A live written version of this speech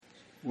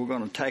We're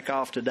going to take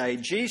off today.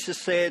 Jesus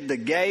said, the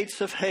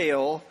gates of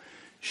hell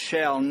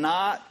shall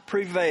not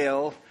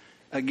prevail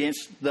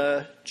against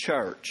the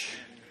church.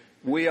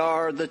 We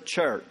are the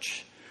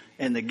church.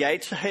 And the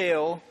gates of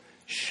hell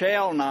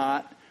shall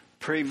not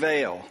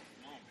prevail.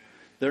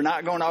 They're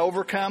not going to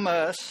overcome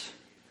us.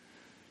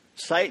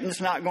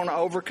 Satan's not going to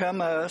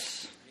overcome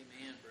us.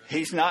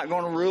 He's not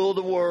going to rule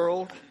the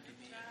world.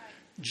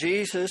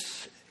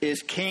 Jesus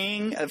is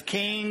King of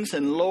kings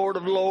and Lord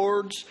of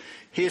lords.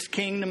 His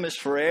kingdom is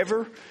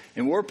forever,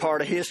 and we're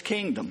part of His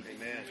kingdom.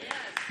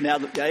 Amen.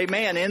 Now,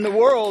 amen. In the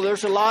world,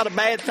 there's a lot of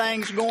bad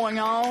things going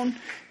on,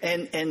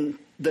 and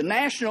the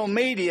national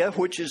media,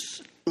 which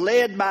is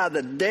led by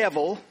the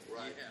devil,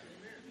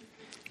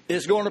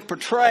 is going to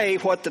portray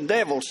what the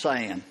devil's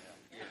saying.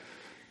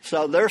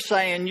 So they're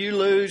saying you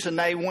lose and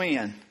they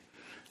win.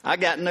 I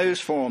got news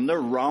for them.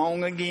 They're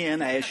wrong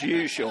again as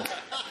usual.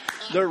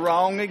 They're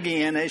wrong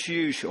again as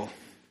usual.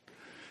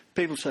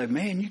 People say,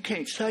 man, you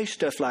can't say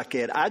stuff like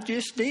that. I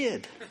just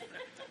did.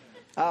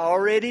 I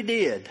already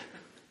did.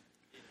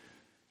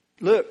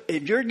 Look,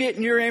 if you're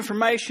getting your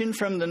information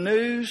from the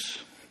news,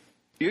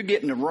 you're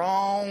getting the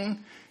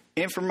wrong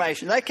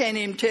information. They can't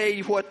even tell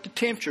you what the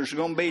temperature's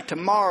going to be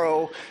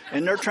tomorrow,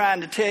 and they're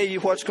trying to tell you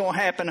what's going to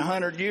happen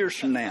 100 years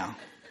from now.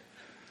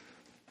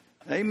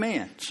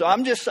 Amen. So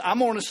I'm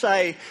going to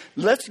say,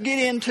 let's get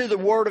into the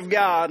Word of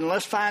God and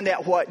let's find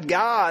out what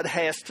God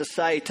has to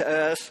say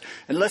to us.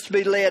 And let's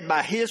be led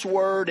by His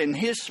Word and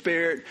His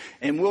Spirit,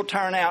 and we'll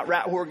turn out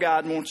right where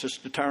God wants us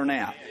to turn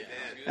out.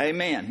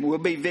 Amen. We'll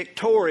be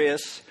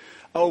victorious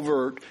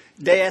over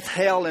death,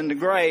 hell, and the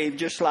grave,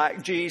 just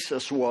like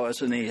Jesus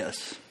was and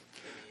is.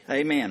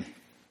 Amen.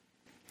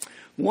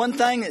 One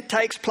thing that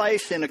takes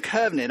place in a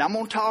covenant, I'm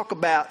going to talk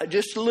about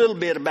just a little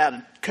bit about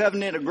a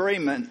covenant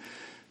agreement,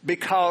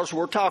 because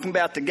we're talking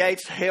about the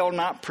gates of hell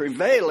not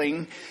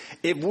prevailing.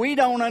 If we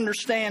don't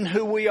understand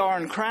who we are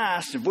in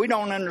Christ, if we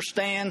don't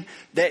understand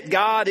that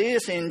God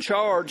is in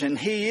charge and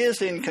He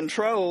is in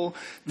control,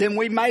 then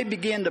we may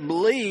begin to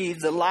believe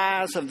the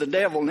lies of the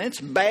devil. And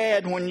it's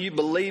bad when you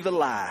believe a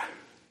lie.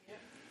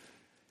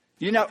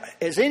 You know,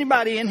 has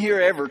anybody in here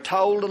ever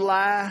told a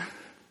lie?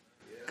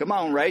 Come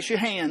on, raise your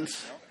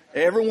hands.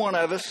 Every one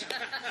of us.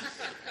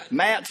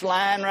 Matt's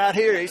lying right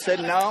here. He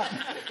said no.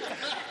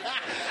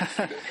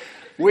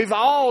 We've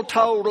all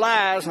told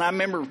lies, and I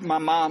remember my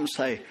mom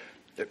say,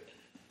 the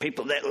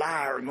people that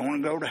lie are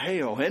going to go to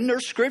hell. And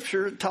there's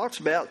scripture that talks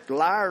about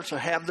liars will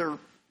have their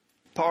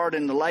part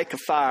in the lake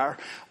of fire.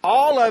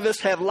 All of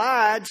us have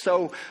lied,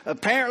 so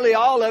apparently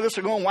all of us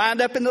are going to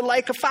wind up in the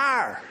lake of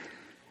fire.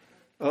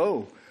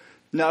 Oh,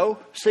 no.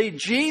 See,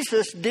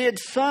 Jesus did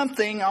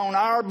something on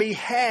our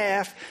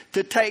behalf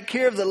to take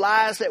care of the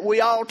lies that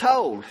we all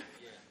told.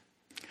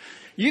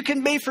 You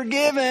can be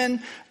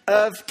forgiven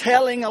of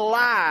telling a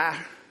lie,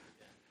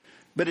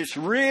 but it's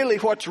really,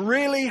 what's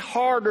really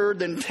harder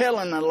than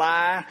telling a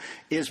lie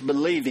is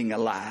believing a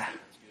lie.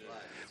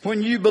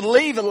 When you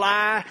believe a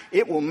lie,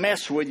 it will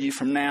mess with you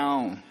from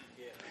now on.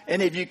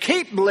 And if you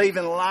keep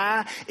believing a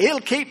lie, it'll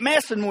keep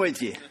messing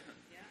with you.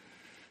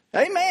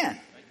 Amen.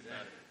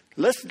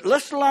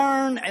 Let's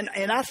learn,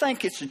 and I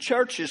think it's the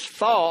church's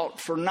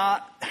fault for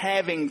not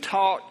having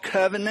taught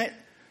covenant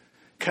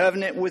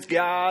with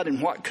God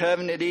and what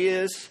covenant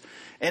is.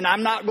 And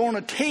I'm not going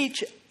to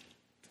teach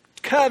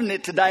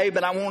covenant today,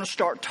 but I want to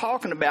start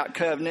talking about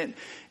covenant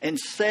and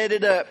set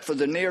it up for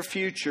the near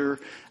future.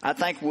 I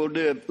think we'll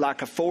do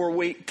like a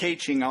 4-week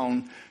teaching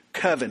on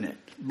covenant,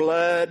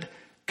 blood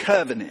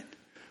covenant,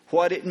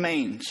 what it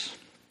means.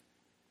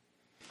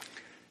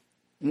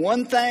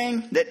 One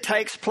thing that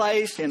takes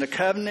place in a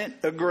covenant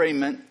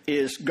agreement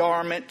is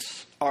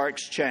garments are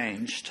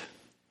exchanged.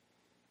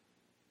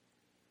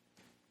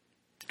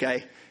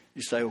 Okay?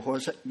 You say, well,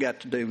 what's that got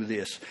to do with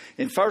this?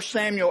 In 1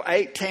 Samuel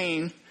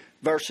 18,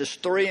 verses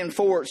 3 and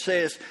 4, it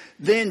says,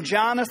 Then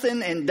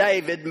Jonathan and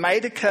David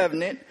made a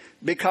covenant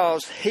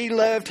because he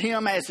loved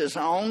him as his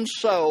own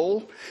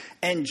soul.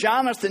 And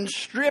Jonathan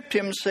stripped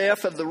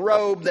himself of the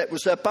robe that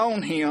was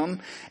upon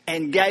him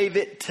and gave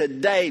it to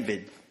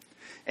David.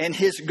 And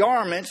his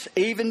garments,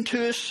 even to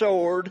his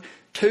sword,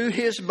 to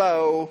his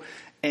bow,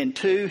 and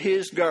to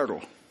his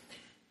girdle.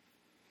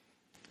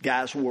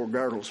 Guys wore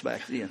girdles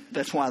back then.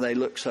 That's why they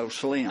look so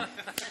slim.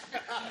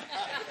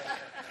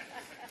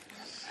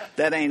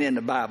 That ain't in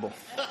the Bible.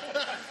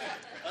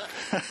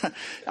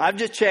 I'm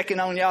just checking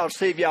on y'all to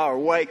see if y'all are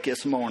awake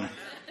this morning.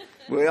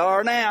 We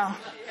are now.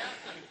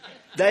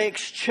 They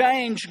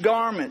exchange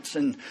garments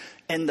and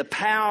the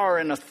power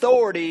and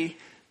authority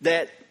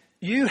that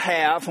you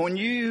have when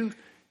you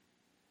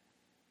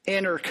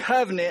enter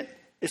covenant.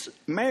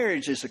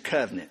 Marriage is a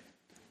covenant.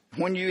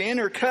 When you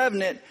enter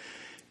covenant,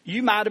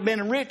 you might have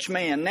been a rich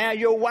man. Now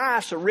your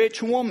wife's a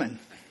rich woman.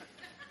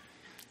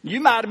 You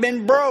might have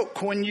been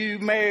broke when you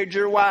married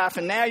your wife,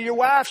 and now your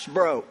wife's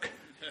broke.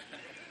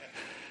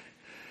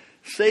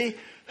 See,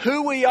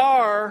 who we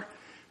are,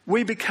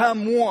 we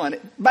become one.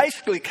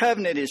 Basically,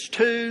 covenant is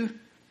two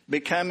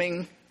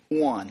becoming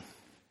one.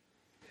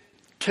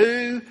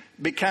 Two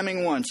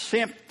becoming one.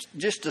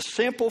 Just a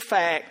simple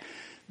fact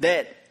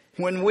that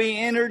When we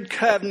entered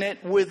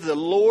covenant with the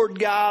Lord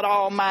God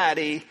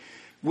Almighty,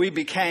 we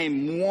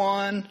became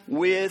one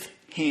with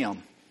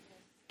Him.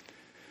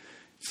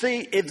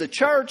 See,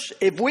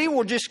 if we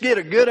will just get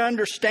a good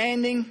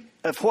understanding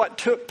of what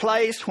took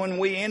place when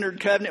we entered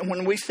covenant,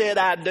 when we said,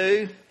 I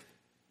do.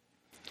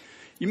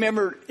 You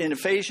remember in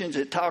Ephesians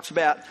it talks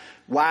about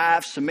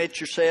wives, submit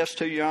yourselves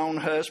to your own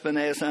husband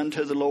as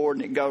unto the Lord.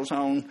 And it goes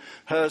on,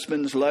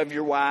 husbands, love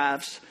your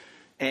wives.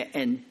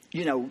 And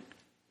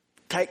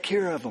take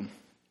care of them.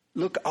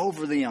 Look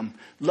over them.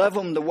 Love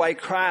them the way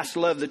Christ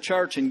loved the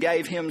church and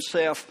gave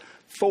Himself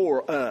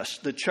for us,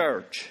 the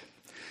church.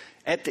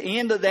 At the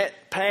end of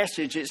that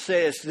passage it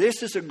says,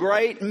 this is a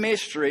great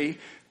mystery,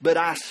 but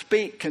I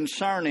speak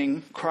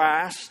concerning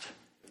Christ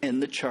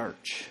and the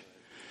church.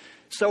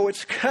 So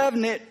its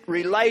covenant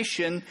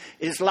relation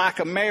is like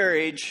a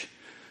marriage,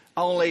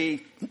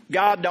 only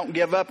God don't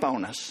give up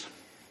on us.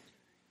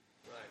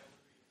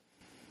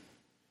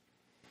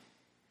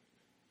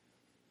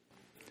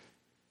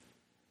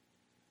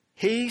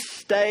 He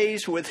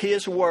stays with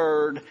His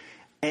word,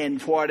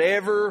 and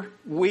whatever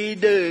we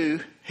do,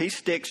 He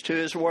sticks to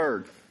His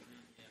word.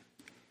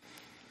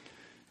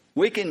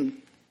 We can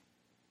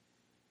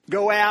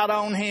go out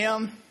on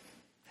Him,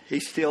 He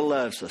still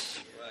loves us.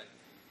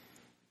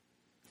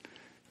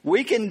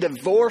 We can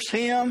divorce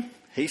Him,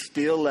 He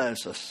still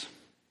loves us.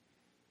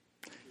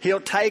 He'll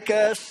take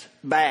us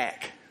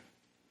back.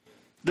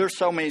 There's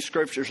so many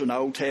scriptures in the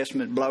Old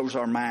Testament, it blows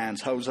our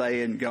minds.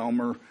 Hosea and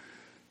Gomer.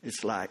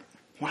 It's like,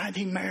 why did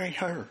He marry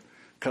her?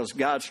 Because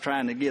God's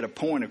trying to get a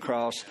point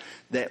across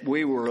that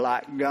we were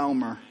like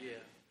Gomer.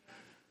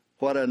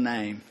 What a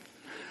name.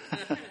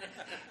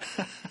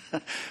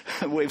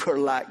 We were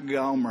like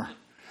Gomer.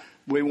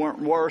 We weren't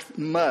worth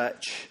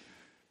much,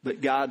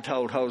 but God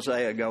told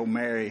Hosea, go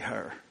marry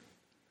her.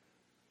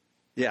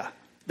 Yeah,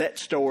 that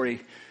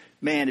story,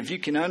 man, if you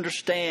can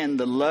understand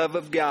the love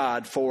of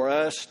God for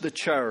us, the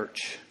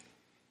church,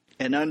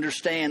 and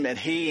understand that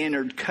He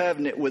entered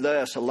covenant with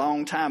us a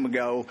long time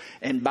ago,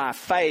 and by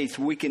faith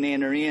we can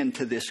enter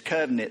into this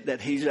covenant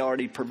that He's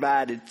already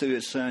provided through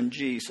His Son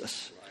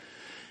Jesus.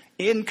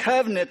 In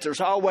covenant,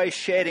 there's always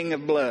shedding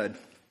of blood.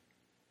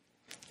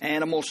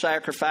 Animal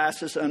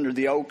sacrifices under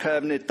the old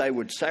covenant, they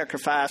would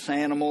sacrifice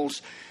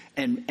animals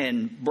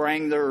and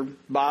bring their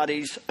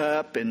bodies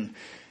up, and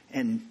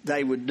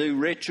they would do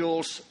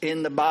rituals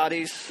in the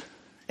bodies,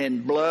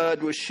 and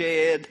blood was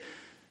shed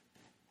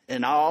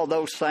and all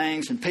those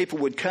things, and people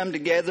would come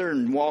together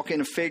and walk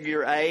in a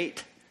figure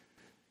 8,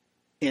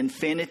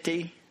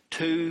 infinity,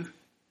 2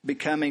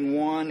 becoming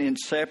one,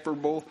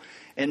 inseparable.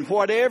 And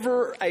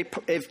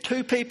if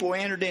two people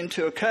entered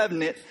into a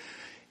covenant,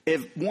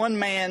 if one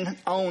man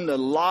owned a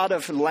lot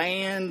of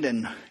land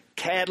and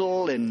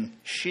cattle and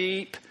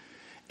sheep,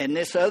 and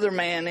this other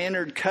man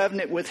entered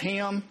covenant with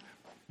him,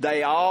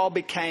 they all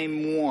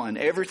became one.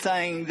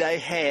 Everything they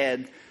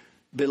had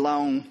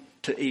belonged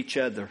to each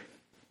other.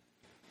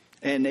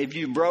 And if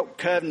you broke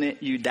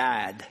covenant, you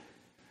died.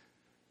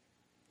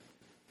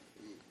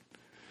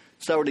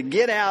 So to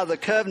get out of the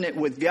covenant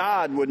with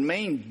God would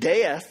mean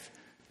death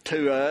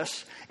to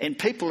us. And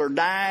people are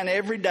dying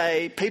every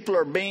day. People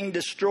are being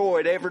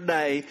destroyed every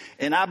day.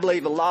 And I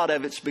believe a lot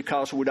of it's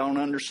because we don't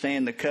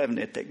understand the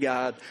covenant that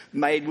God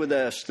made with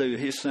us through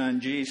His Son,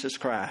 Jesus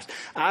Christ.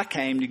 I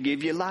came to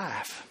give you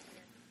life.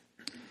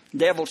 The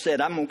devil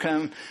said, I'm going to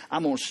come,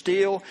 I'm going to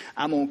steal,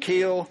 I'm going to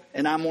kill,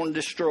 and I'm going to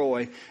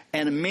destroy.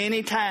 And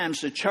many times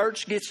the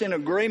church gets in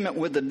agreement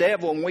with the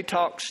devil and we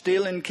talk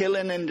stealing,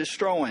 killing, and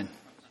destroying.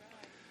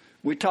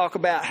 We talk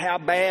about how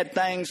bad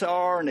things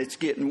are and it's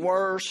getting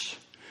worse.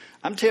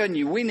 I'm telling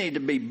you, we need to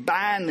be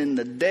binding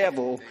the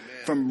devil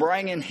from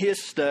bringing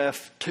his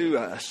stuff to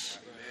us.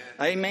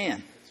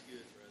 Amen.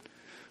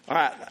 All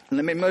right,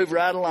 let me move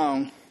right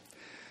along.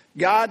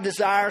 God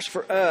desires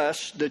for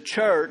us, the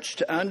church,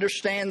 to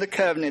understand the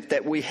covenant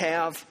that we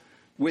have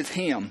with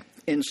Him.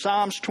 In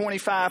Psalms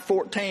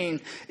 25:14,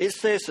 it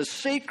says, the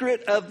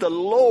secret of the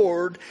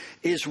Lord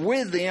is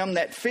with them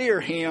that fear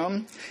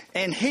Him,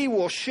 and He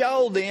will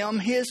show them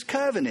His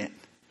covenant.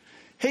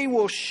 He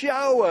will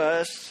show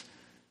us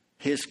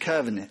His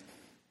covenant.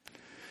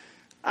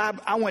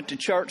 I went to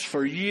church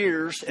for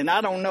years, and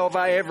I don't know if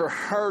I ever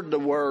heard the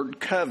word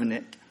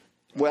covenant.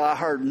 Well, I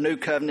heard new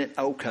covenant,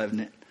 old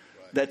covenant.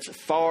 That's as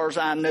far as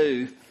I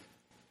knew.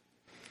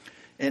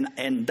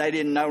 And they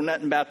didn't know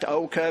nothing about the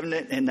old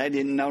covenant, and they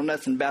didn't know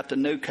nothing about the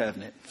new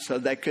covenant. So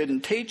they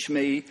couldn't teach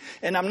me,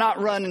 and I'm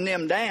not running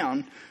them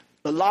down.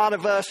 A lot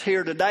of us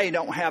here today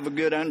don't have a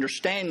good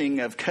understanding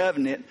of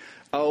covenant,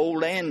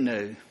 old and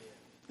new.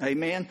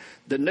 Amen.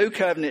 The new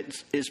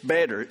covenant is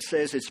better. It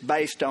says it's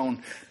based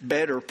on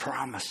better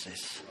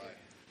promises.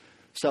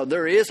 So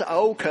there is an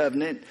old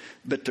covenant,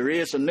 but there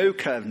is a new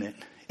covenant.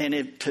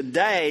 And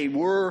today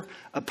we're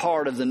a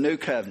part of the new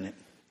covenant.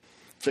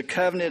 It's a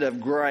covenant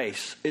of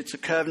grace. It's a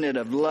covenant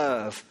of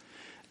love,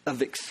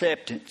 of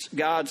acceptance.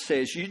 God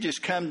says, you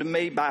just come to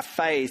me by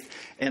faith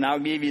and I'll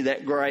give you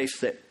that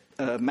grace that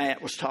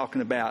Matt was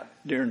talking about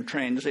during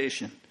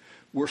transition.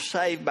 We're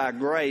saved by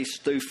grace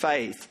through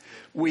faith.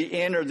 We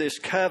enter this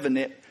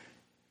covenant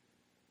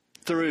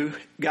through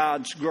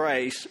God's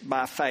grace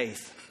by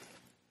faith.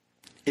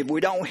 If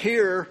we don't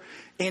hear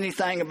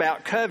anything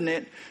about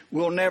covenant,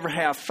 we'll never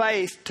have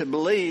faith to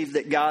believe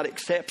that God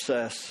accepts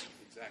us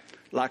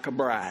like a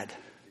bride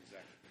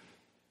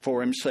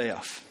for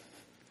himself,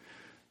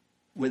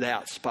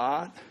 without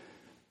spot,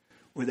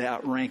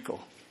 without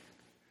wrinkle.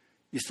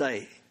 You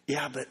say,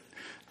 yeah, but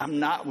I'm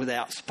not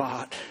without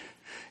spot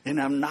and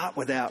I'm not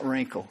without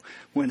wrinkle.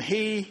 When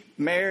he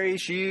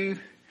marries you,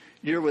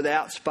 you're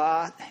without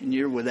spot and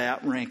you're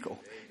without wrinkle.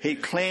 He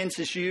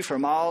cleanses you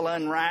from all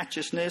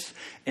unrighteousness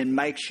and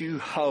makes you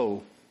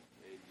whole.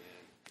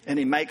 And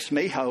he makes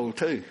me whole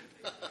too.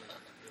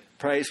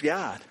 Praise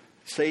God.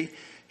 See,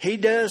 he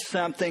does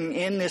something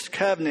in this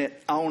covenant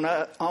on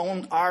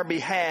our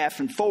behalf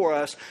and for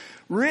us.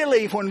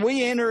 Really, when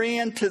we enter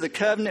into the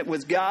covenant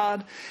with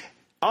God,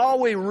 all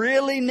we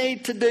really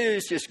need to do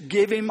is just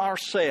give him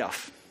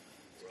ourselves.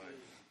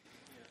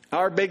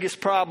 Our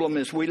biggest problem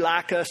is we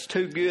like us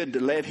too good to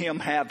let him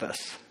have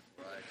us.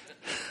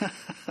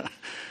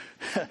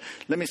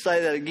 Let me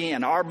say that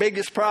again. Our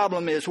biggest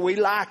problem is we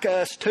like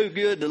us too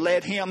good to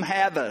let him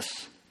have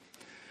us.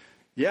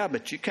 Yeah,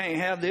 but you can't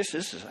have this.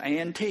 This is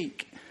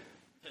antique.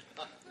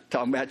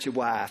 Talking about your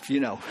wife, you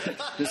know.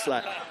 Just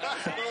like,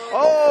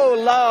 oh,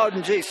 Lord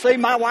and Jesus. See,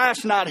 my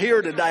wife's not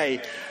here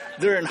today.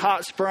 They're in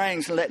Hot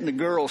Springs letting the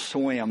girls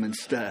swim and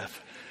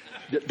stuff.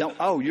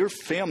 You're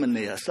filming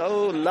this.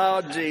 Oh,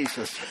 Lord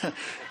Jesus.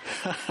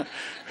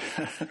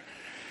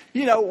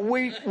 You know,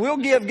 we'll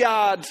give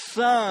God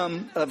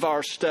some of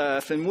our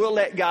stuff and we'll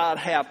let God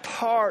have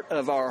part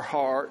of our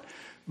heart,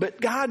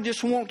 but God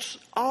just wants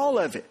all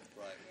of it.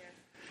 Right.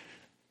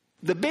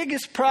 The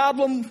biggest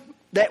problem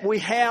that we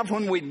have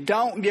when we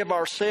don't give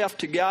ourselves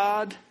to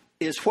God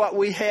is what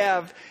we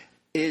have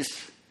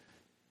it's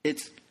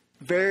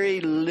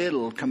very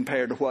little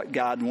compared to what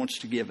God wants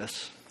to give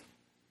us.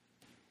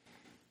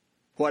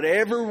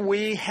 Whatever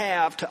we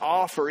have to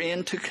offer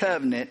into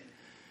covenant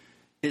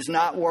is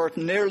not worth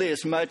nearly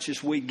as much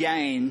as we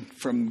gain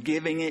from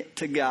giving it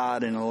to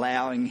God and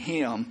allowing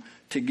him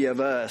to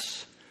give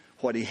us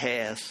what he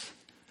has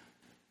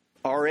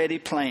already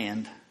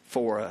planned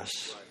for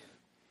us.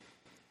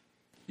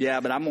 Yeah,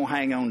 but I'm going to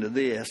hang on to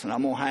this, and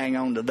I'm going to hang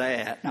on to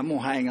that, and I'm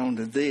going to hang on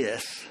to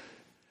this.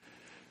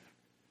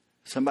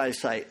 Somebody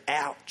say,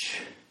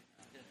 ouch.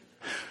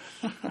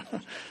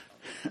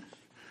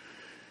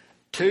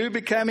 Two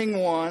becoming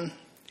one.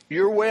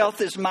 Your wealth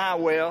is my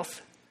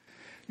wealth.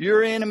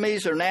 Your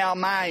enemies are now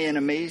my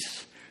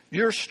enemies.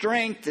 Your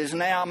strength is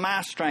now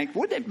my strength.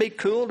 Wouldn't it be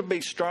cool to be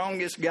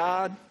strong as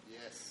God?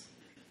 Yes.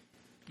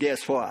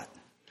 Guess what?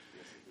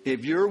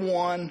 If you're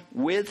one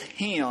with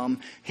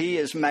him, he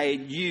has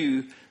made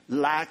you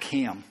like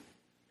him.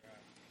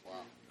 Wow.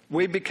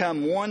 We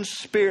become one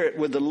spirit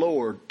with the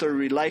Lord through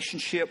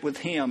relationship with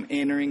him,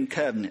 entering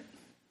covenant.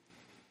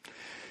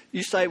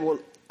 You say, well,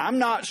 I'm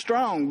not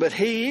strong, but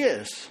he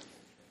is.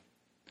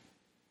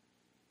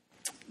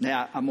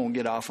 Now, I'm going to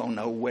get off on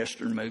the old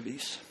Western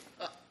movies.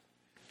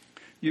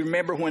 You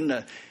remember when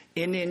the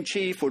Indian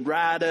chief would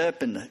ride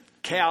up and the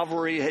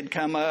cavalry had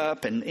come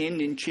up and the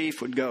Indian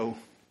chief would go,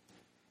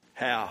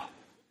 how?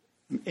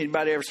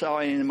 Anybody ever saw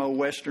any of them old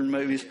Western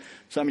movies?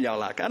 Some of y'all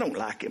like, I don't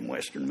like them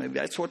Western movies.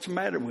 That's what's the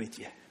matter with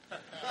you.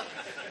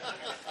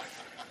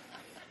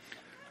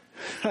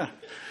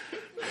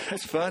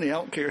 That's funny. I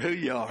don't care who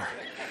you are.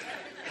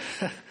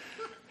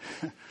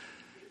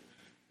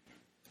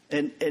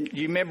 And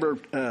you remember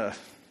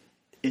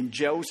in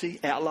Josie,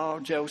 Outlaw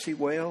Josie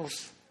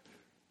Wells,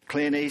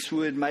 Clint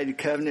Eastwood made a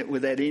covenant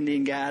with that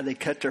Indian guy. They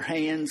cut their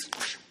hands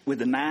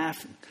with a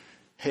knife,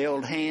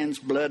 held hands,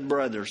 blood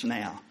brothers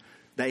now.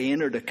 They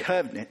entered a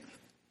covenant.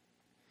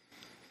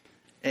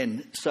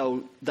 And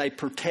so they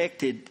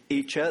protected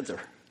each other.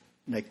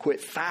 They quit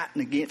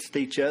fighting against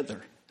each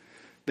other.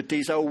 But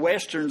these old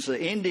Westerns,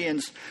 the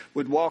Indians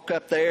would walk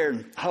up there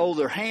and hold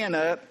their hand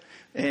up,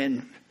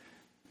 and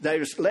they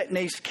was letting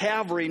these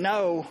cavalry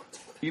know,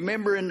 you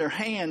remember in their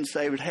hands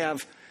they would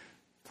have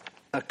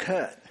a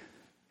cut.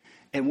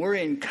 And we're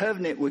in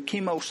covenant with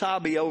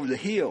Kemosabe over the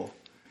hill.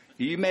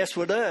 You mess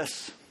with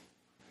us,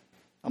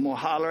 I'm going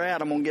to holler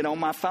out. I'm going to get on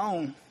my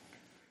phone.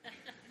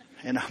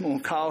 And I'm going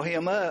to call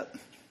him up.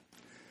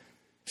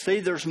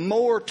 See, there's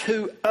more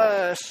to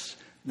us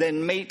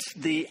than meets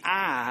the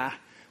eye.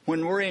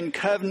 When we're in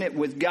covenant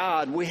with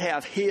God, we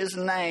have his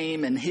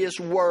name and his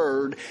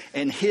word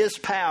and his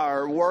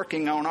power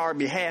working on our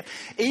behalf.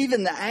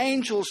 Even the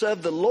angels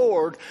of the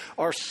Lord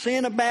are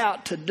sent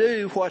about to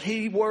do what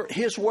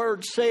his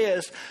word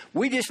says.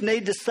 We just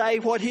need to say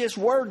what his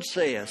word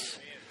says.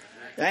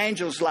 The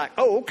angel's like,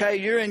 oh, okay,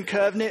 you're in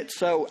covenant,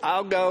 so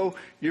I'll go.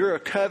 You're a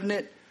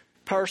covenant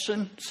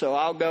person, so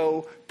I'll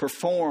go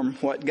perform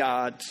what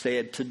God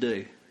said to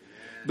do.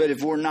 But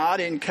if we're not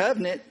in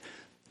covenant,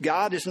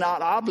 God is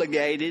not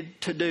obligated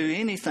to do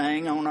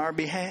anything on our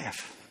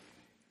behalf.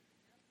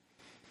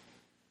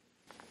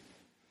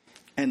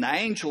 And the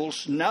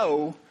angels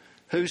know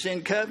who's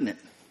in covenant.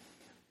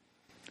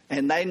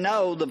 And they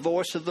know the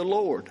voice of the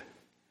Lord.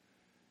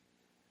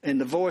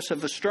 And the voice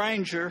of a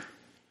stranger,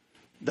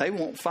 they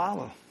won't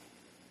follow.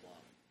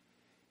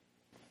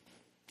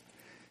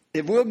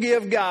 If we'll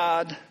give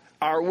God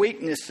our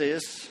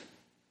weaknesses,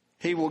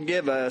 He will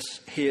give us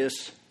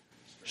His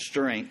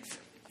strength.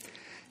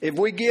 If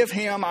we give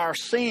Him our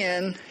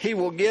sin, He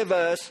will give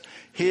us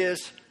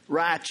His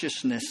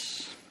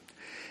righteousness.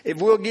 If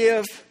we'll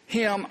give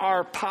Him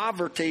our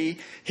poverty,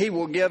 He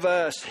will give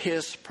us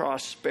His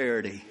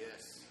prosperity.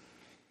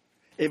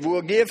 If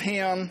we'll give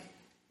Him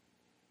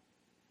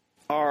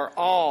our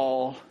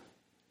all,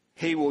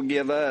 He will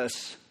give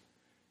us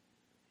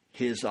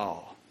His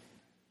all.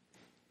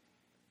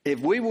 If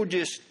we will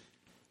just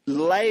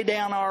lay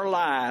down our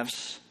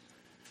lives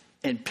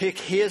and pick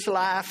His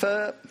life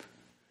up,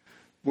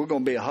 we're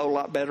going to be a whole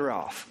lot better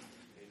off.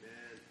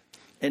 Amen.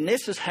 And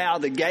this is how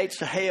the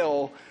gates of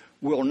hell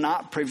will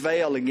not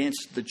prevail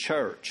against the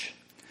church.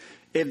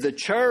 If the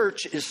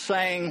church is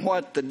saying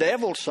what the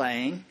devil's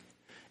saying,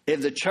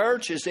 if the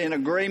church is in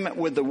agreement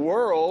with the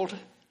world,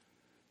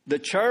 the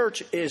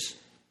church is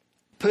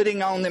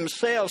putting on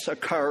themselves a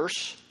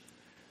curse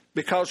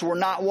because we're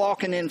not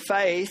walking in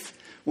faith.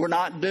 We're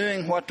not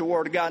doing what the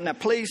Word of God. Now,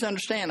 please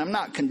understand, I'm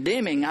not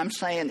condemning. I'm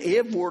saying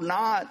if we're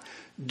not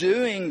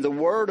doing the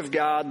Word of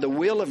God, the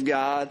will of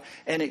God,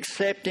 and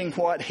accepting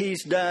what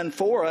He's done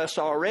for us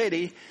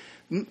already,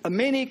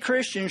 many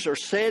Christians are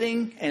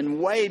sitting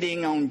and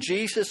waiting on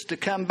Jesus to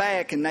come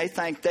back, and they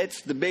think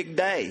that's the big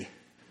day.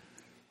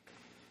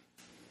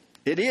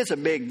 It is a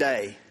big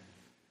day.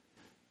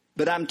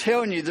 But I'm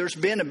telling you, there's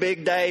been a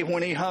big day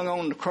when He hung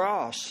on the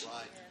cross.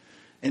 Right.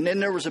 And then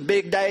there was a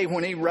big day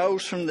when He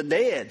rose from the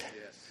dead.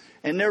 Yes.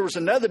 And there was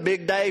another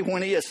big day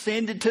when He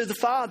ascended to the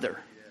Father.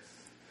 Yes.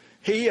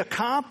 He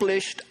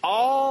accomplished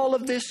all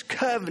of this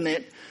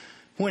covenant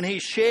when He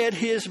shed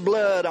His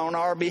blood on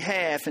our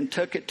behalf and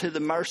took it to the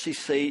mercy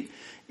seat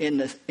in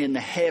the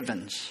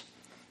heavens.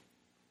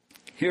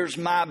 Here's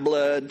my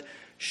blood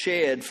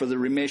shed for the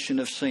remission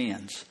of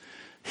sins.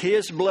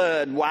 His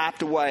blood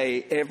wiped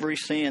away every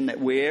sin that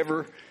we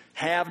ever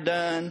have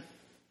done,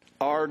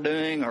 are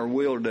doing, or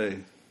will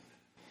do.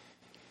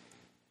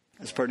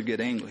 That's pretty good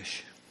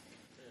English.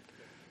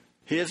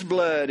 His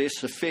blood is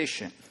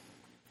sufficient.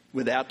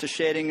 Without the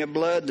shedding of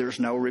blood, there's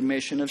no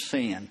remission of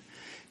sin.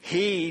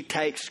 He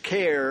takes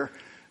care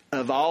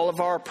of all of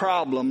our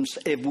problems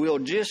if we'll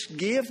just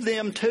give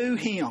them to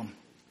Him.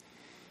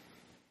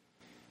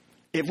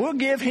 If we'll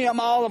give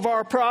Him all of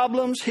our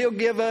problems, He'll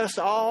give us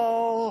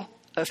all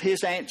of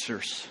His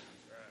answers.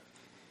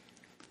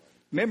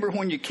 Remember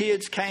when your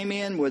kids came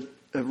in with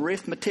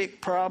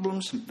arithmetic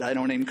problems? They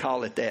don't even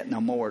call it that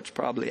no more. It's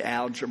probably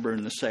algebra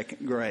in the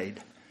second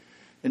grade.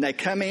 And they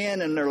come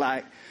in and they're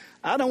like,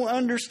 I don't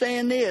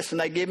understand this.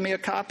 And they give me a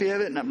copy of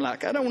it and I'm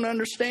like, I don't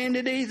understand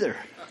it either.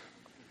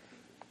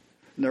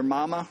 And their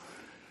mama,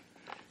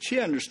 she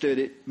understood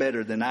it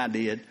better than I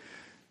did.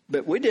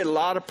 But we did a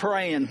lot of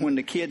praying when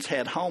the kids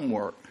had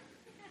homework.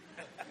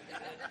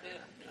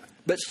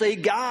 But see,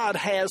 God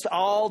has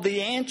all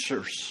the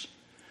answers.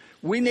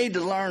 We need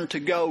to learn to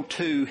go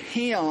to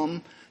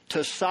Him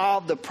to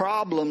solve the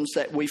problems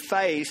that we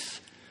face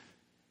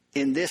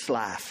in this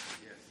life.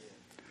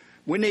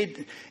 We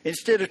need,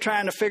 instead of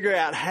trying to figure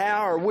out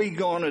how are we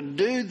going to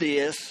do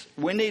this,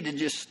 we need to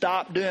just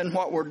stop doing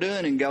what we're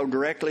doing and go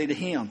directly to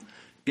Him.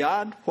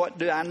 God, what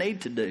do I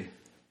need to do?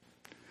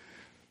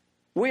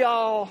 We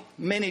all,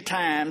 many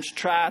times,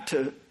 try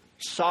to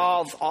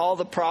solve all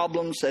the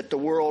problems that the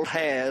world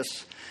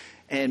has,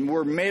 and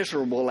we're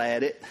miserable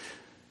at it.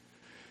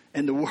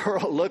 And the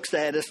world looks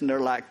at us and they're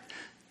like,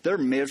 they're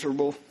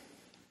miserable.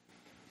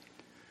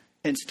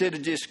 Instead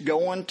of just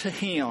going to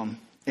Him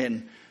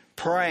and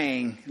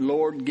praying,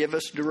 Lord, give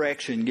us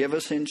direction, give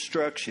us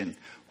instruction.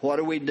 What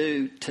do we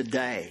do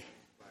today?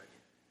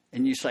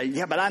 And you say,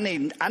 yeah, but I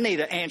need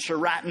an answer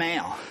right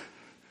now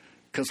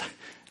because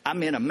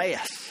I'm in a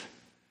mess.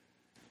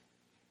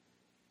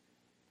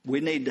 We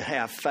need to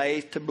have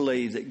faith to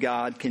believe that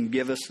God can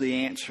give us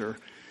the answer.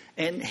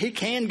 And He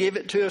can give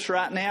it to us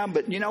right now,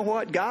 but you know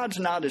what? God's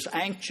not as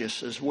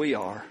anxious as we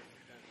are.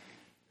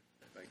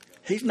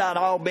 He's not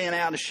all bent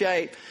out of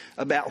shape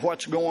about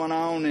what's going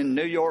on in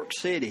New York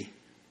City.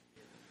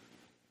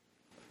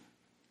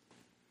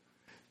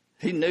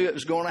 He knew it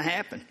was going to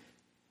happen.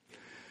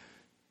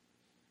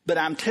 But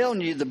I'm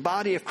telling you, the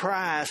body of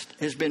Christ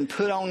has been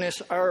put on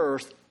this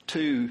earth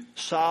to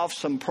solve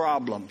some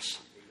problems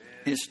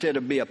instead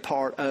of be a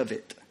part of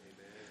it.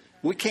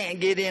 We can't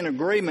get in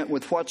agreement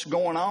with what's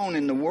going on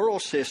in the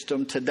world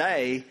system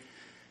today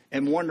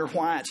and wonder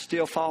why it's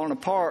still falling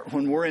apart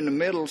when we're in the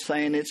middle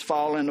saying it's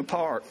falling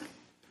apart.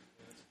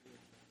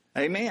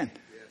 Amen.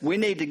 We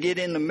need to get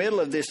in the middle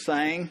of this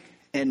thing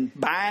and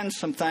bind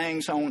some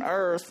things on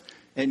earth,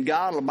 and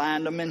God will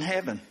bind them in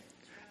heaven.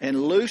 And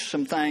loose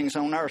some things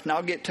on earth. And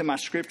I'll get to my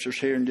scriptures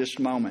here in just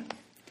a moment.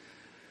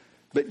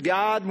 But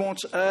God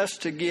wants us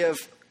to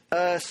give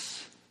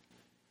us,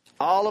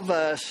 all of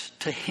us,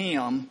 to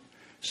Him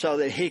so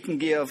that He can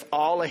give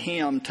all of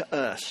Him to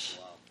us.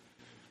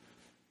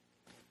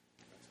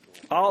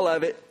 All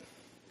of it.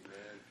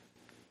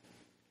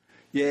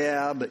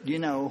 Yeah, but you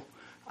know,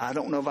 I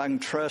don't know if I can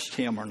trust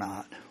Him or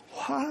not.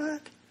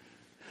 What?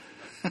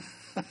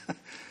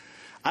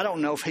 I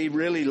don't know if he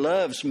really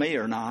loves me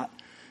or not.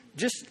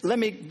 Just let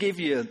me give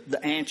you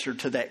the answer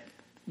to that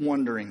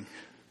wondering.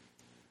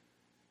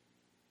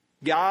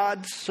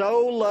 God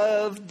so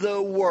loved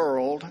the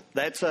world,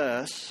 that's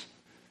us,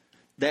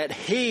 that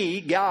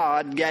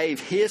God gave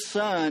his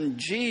son,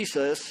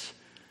 Jesus,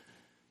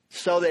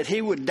 so that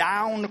he would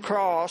die on the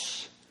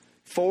cross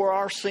for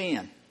our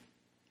sin.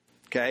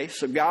 Okay,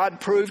 so God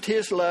proved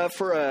his love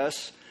for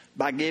us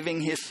by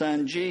giving his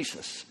son,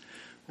 Jesus.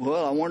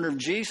 Well, I wonder if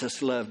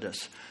Jesus loved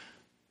us.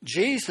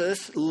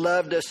 Jesus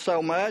loved us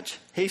so much,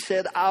 he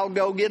said, I'll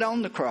go get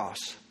on the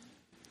cross.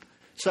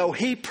 So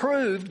he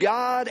proved,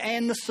 God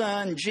and the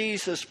Son,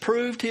 Jesus,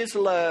 proved his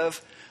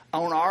love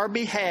on our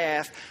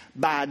behalf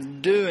by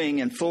doing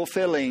and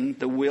fulfilling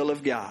the will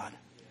of God.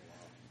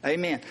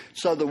 Amen.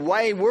 So the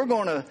way we're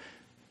going to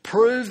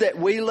prove that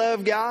we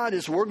love God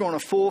is we're going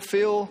to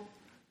fulfill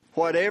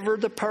whatever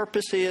the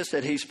purpose is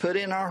that he's put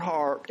in our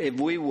heart. If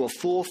we will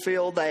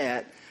fulfill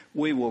that,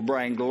 we will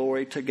bring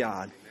glory to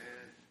God.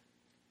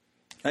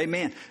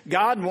 Amen.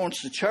 God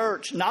wants the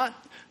church not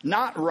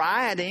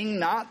rioting,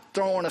 not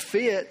throwing a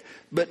fit,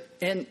 but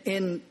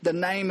in the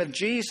name of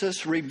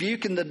Jesus,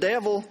 rebuking the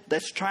devil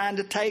that's trying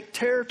to take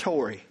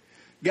territory.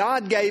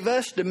 God gave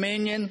us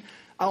dominion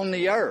on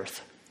the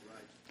earth.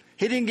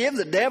 He didn't give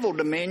the devil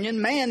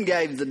dominion. Man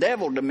gave the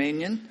devil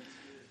dominion.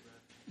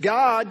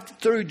 God,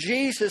 through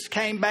Jesus,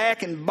 came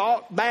back and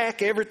bought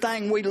back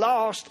everything we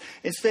lost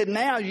and said,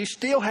 now you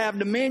still have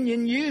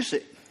dominion, use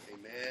it.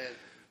 Amen.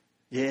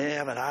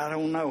 Yeah, but I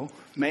don't know.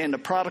 Man, the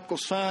prodigal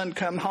son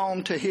come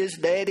home to his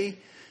daddy,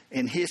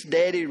 and his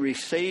daddy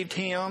received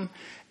him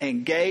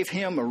and gave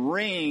him a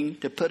ring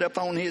to put up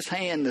on his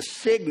hand, the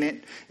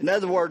signet. In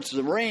other words,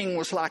 the ring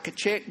was like a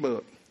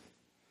checkbook.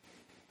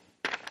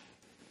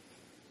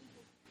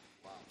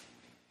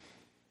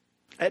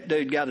 That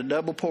dude got a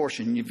double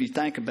portion, if you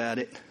think about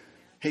it.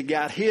 He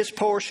got his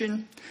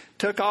portion,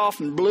 took off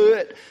and blew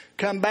it,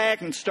 come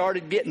back and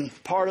started getting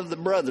part of the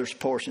brother's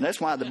portion.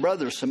 That's why the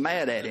brother's so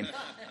mad at him.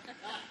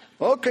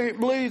 Oh, can't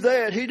believe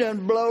that. He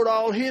done blowed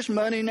all his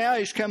money. Now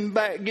he's coming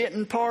back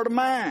getting part of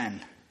mine.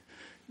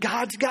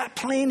 God's got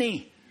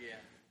plenty. Yeah.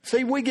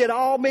 See, we get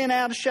all bent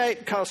out of shape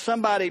because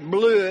somebody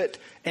blew it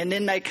and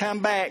then they come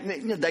back.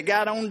 They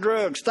got on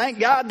drugs. Thank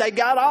God they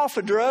got off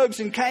of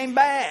drugs and came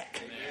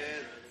back.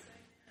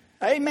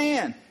 Amen.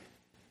 Amen.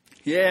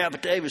 Yeah,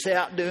 but they was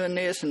out doing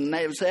this and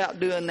they was out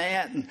doing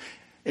that.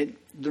 And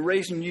the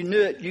reason you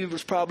knew it, you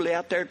was probably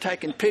out there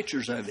taking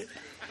pictures of it.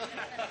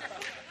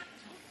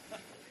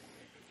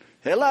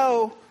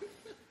 Hello?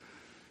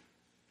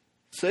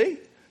 See?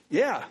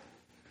 Yeah.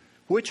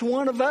 Which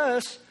one of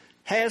us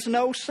has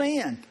no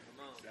sin?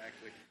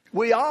 Exactly.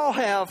 We all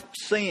have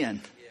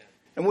sinned. Yeah.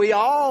 And we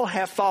all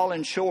have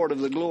fallen short of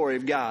the glory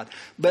of God.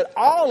 But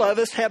all of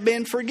us have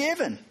been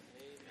forgiven. Amen.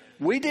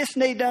 We just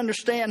need to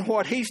understand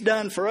what he's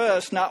done for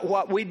us, not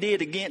what we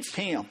did against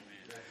him.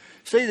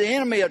 See, the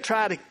enemy will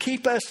try to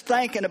keep us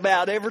thinking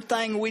about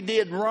everything we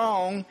did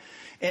wrong,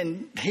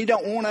 and he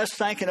don't want us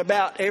thinking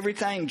about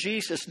everything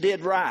Jesus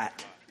did right.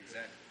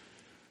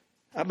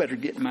 I better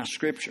get my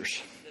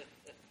scriptures.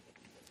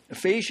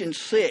 Ephesians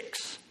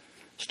 6,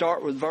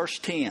 start with verse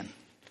 10.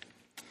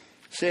 It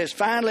says,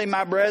 finally,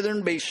 my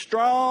brethren, be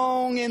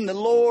strong in the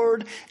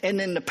Lord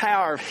and in the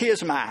power of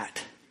his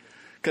might.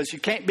 Because you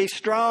can't be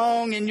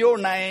strong in your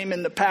name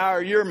and the power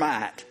of your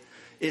might.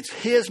 It's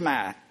his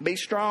might. Be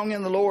strong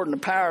in the Lord and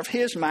the power of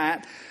his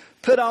might.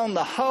 Put on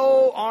the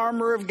whole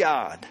armor of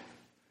God,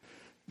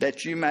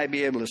 that you may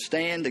be able to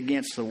stand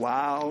against the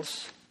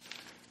wiles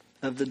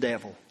of the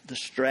devil, the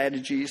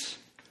strategies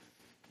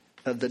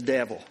of the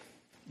devil.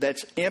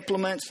 That's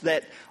implements.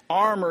 That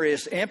armor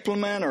is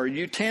implement or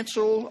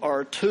utensil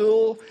or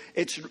tool.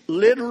 It's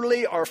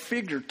literally or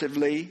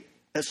figuratively,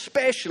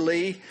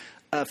 especially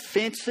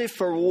offensive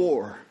for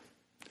war.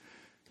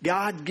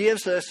 God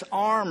gives us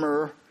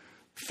armor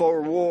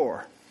for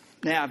war.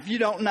 Now, if you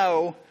don't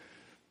know,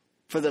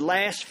 for the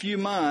last few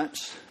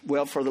months,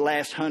 well, for the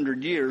last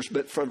 100 years,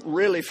 but for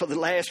the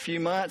last few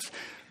months,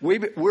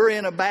 we're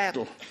in a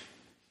battle.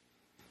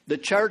 The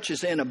church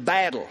is in a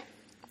battle.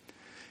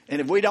 And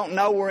if we don't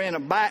know we're in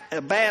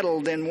a battle,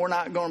 then we're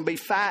not going to be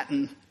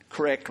fighting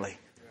correctly.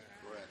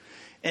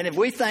 And if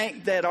we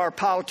think that our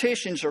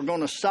politicians are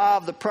going to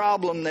solve the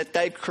problem that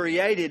they've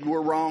created,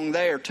 we're wrong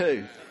there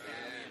too.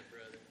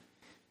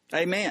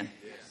 Amen.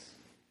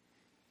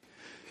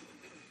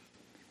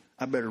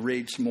 I better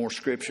read some more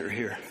scripture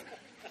here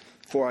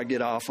before I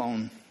get off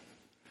on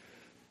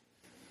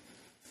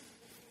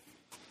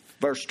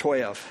verse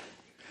 12.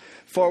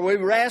 For we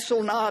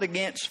wrestle not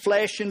against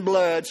flesh and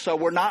blood, so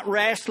we're not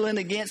wrestling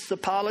against the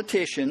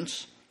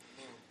politicians,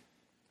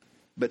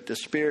 but the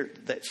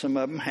spirit that some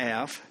of them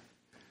have,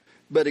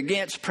 but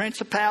against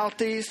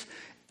principalities,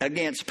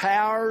 against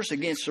powers,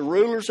 against the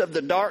rulers of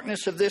the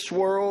darkness of this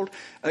world,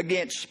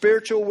 against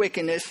spiritual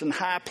wickedness in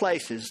high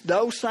places.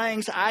 Those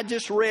things I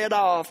just read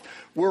off,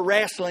 we're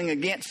wrestling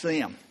against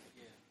them.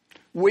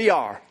 We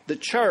are the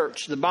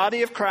church, the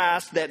body of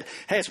Christ that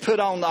has put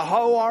on the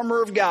whole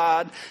armor of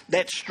God,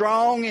 that's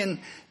strong in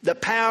the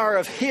power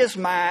of his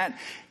might,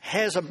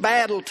 has a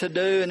battle to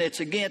do, and it's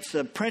against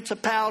the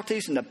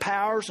principalities and the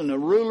powers and the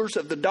rulers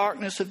of the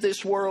darkness of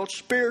this world,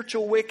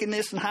 spiritual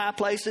wickedness in high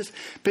places.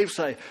 People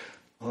say,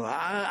 well,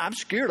 I'm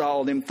scared of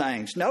all them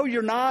things. No,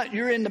 you're not.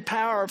 You're in the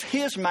power of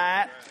His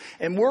might,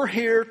 and we're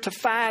here to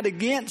fight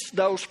against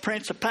those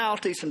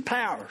principalities and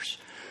powers.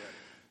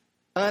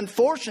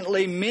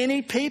 Unfortunately,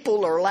 many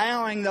people are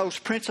allowing those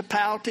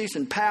principalities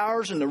and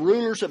powers and the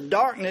rulers of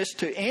darkness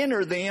to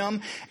enter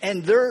them,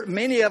 and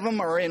many of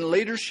them are in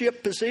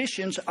leadership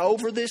positions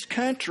over this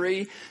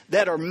country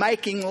that are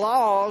making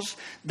laws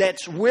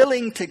that's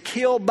willing to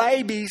kill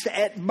babies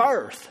at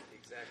birth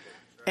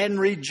and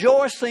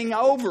rejoicing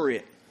over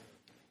it.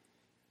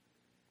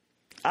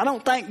 I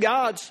don't think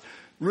God's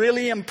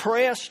really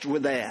impressed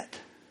with that.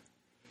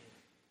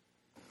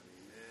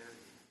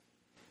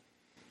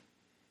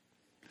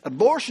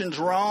 Abortion's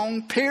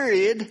wrong,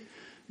 period.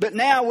 But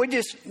now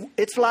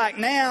it's like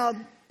now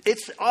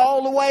it's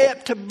all the way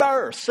up to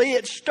birth. See,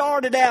 it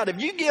started out, if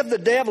you give the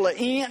devil an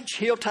inch,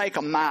 he'll take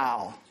a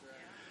mile.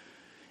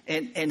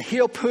 And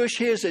he'll push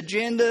his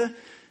agenda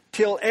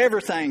till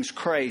everything's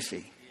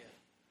crazy.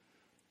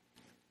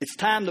 It's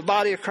time the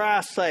body of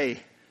Christ say,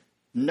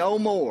 no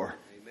more.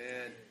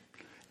 Amen.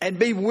 And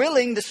be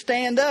willing to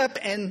stand up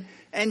and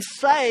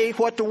say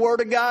what the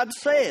Word of God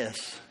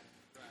says.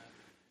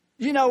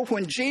 You know,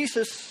 when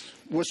Jesus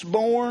was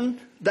born,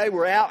 they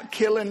were out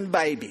killing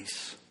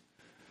babies,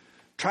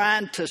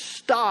 trying to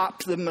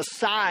stop the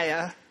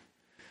Messiah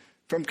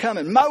from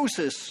coming.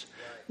 Moses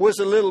was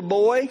a little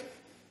boy,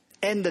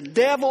 and the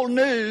devil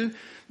knew,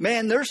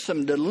 man, there's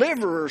some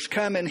deliverers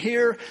coming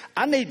here.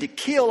 I need to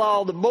kill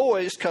all the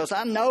boys because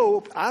I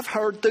know, I've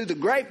heard through the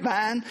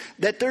grapevine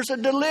that there's a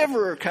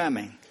deliverer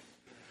coming.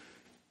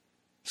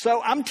 So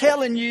I'm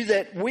telling you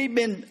that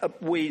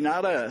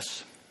not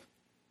us,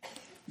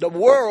 the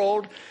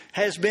world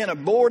has been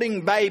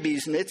aborting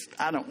babies, and it's,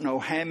 I don't know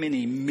how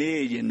many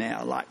million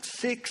now, like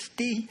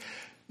 60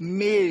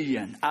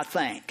 million, I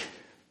think.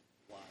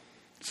 Wow.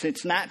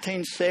 Since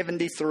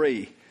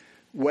 1973,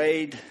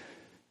 Wade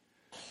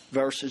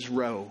versus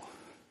Roe.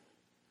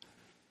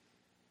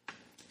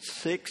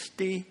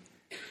 60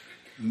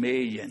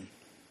 million.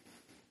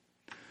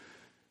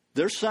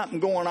 There's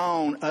something going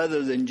on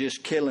other than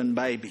just killing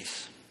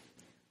babies.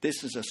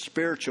 This is a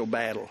spiritual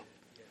battle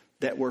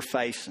that we're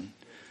facing.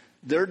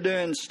 They're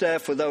doing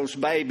stuff with those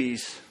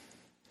babies.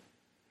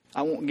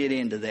 I won't get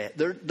into that.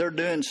 They're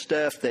doing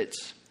stuff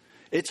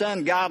it's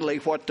ungodly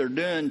what they're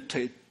doing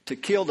to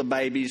kill the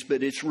babies,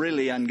 but it's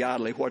really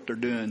ungodly what they're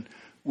doing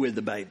with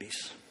the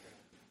babies.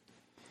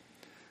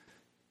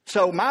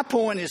 So my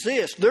point is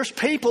this. There's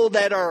people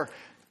that are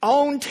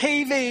on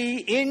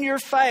TV, in your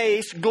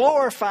face,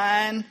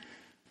 glorifying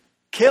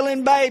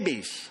killing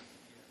babies.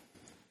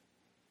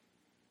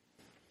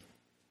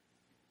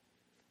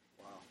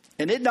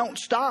 And it don't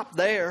stop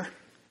there.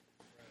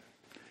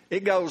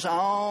 It goes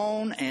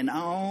on and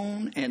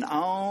on and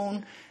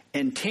on.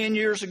 And 10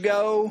 years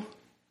ago,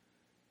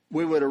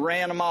 we would have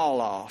ran them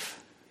all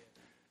off.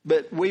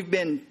 But we've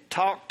been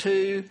talked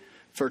to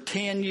for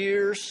 10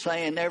 years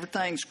saying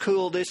everything's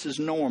cool, this is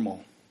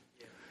normal.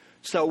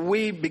 So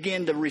we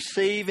begin to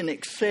receive and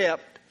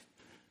accept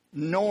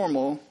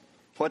normal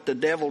what the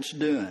devil's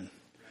doing.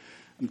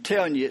 I'm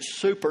telling you, it's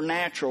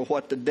supernatural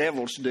what the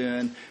devil's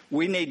doing.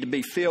 We need to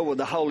be filled with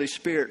the Holy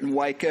Spirit and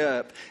wake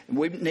up. And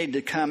we need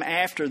to come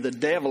after the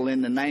devil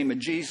in the name of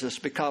Jesus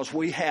because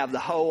we have the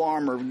whole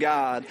armor of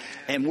God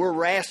and we're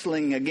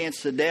wrestling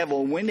against the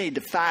devil. We need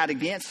to fight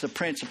against the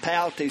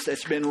principalities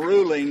that's been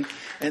ruling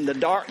and the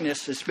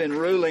darkness that's been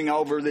ruling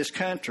over this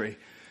country.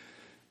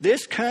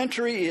 This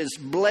country is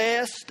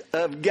blessed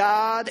of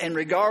God, and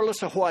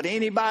regardless of what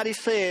anybody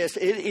says,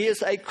 it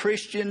is a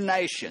Christian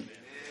nation.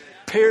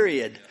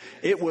 Period.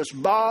 It was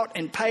bought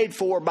and paid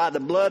for by the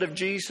blood of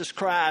Jesus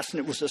Christ, and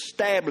it was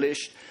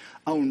established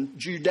on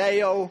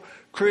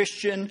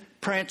Judeo-Christian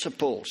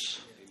principles.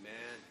 Amen.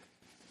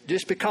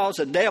 Just because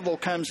the devil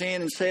comes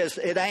in and says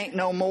it ain't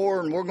no more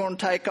and we're going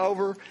to take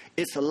over,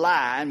 it's a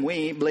lie, and we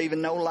ain't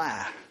believing no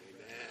lie.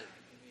 Amen.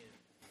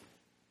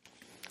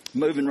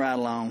 Moving right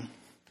along.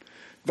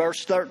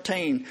 Verse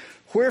 13,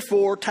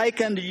 wherefore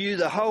take unto you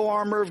the whole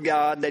armor of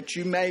God, that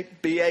you may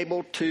be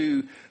able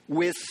to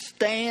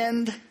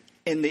withstand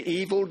in the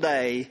evil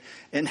day,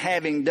 and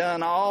having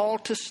done all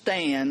to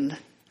stand,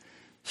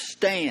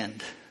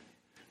 stand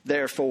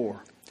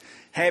therefore.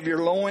 Have your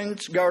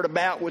loins girt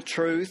about with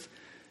truth,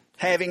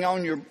 having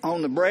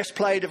on the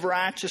breastplate of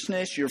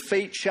righteousness, your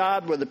feet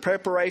shod with the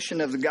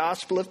preparation of the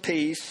gospel of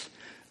peace,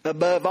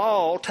 above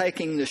all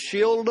taking the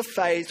shield of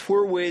faith,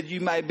 wherewith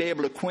you may be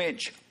able to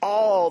quench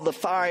all the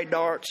fiery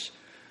darts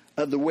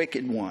of the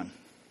wicked one.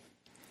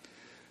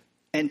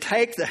 And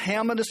take the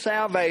helmet of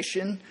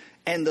salvation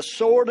and the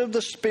sword of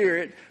the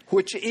Spirit,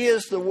 which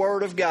is the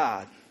Word of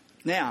God.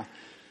 Now,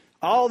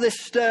 all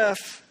this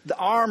stuff, the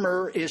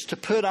armor is to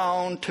put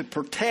on to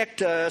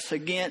protect us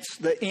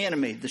against the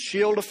enemy. The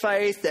shield of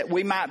faith, that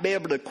we might be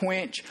able to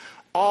quench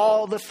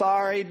all the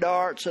fiery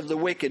darts of the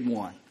wicked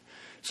one.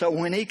 So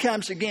when he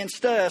comes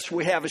against us,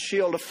 we have a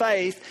shield of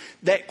faith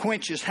that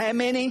quenches how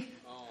many?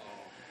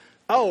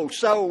 Oh,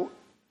 so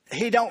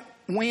he don't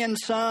win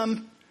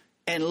some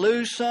and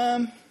lose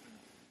some?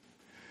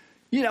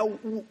 You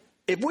know,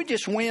 if we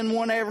just win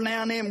one every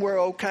now and then,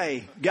 we're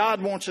okay.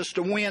 God wants us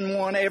to win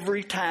one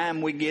every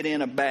time we get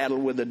in a battle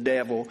with the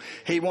devil.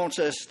 He wants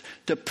us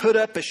to put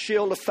up a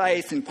shield of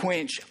faith and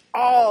quench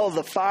all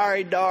the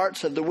fiery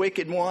darts of the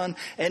wicked one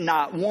and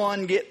not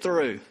one get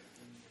through.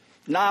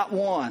 Not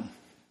one.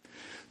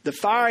 The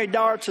fiery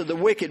darts of the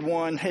wicked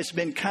one has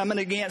been coming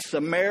against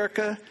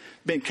America,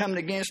 been coming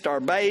against our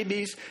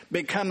babies,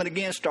 been coming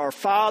against our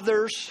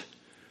fathers.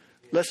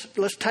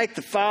 Let's take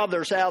the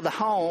fathers out of the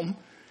home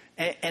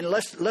and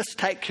let's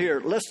take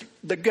care.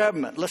 The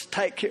government. Let's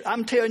take care.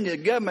 I'm telling you, the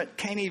government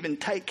can't even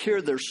take care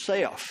of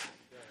themselves.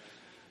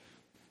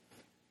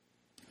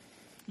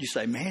 You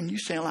say, man, you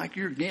sound like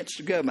you're against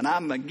the government.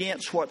 I'm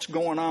against what's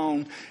going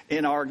on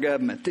in our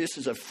government. This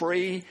is a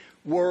free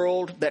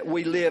world that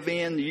we live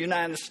in. The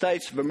United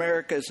States of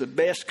America is the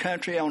best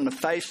country on the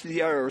face of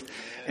the earth.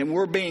 And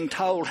we're being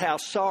told how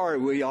sorry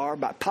we are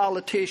by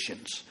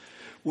politicians.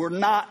 We're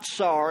not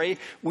sorry.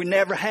 We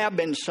never have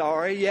been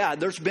sorry. Yeah,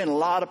 there's been a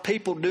lot of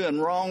people doing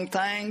wrong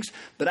things.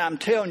 But I'm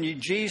telling you,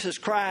 Jesus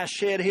Christ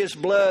shed his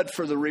blood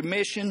for the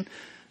remission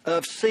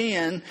of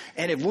sin.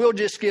 And if we'll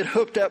just get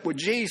hooked up with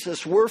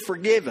Jesus, we're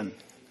forgiven.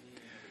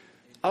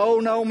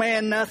 Oh, no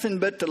man nothing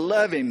but to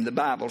love him, the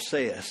Bible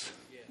says.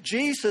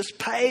 Jesus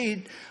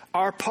paid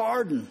our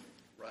pardon.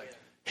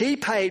 He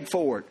paid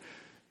for it.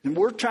 And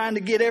we're trying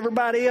to get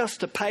everybody else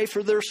to pay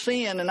for their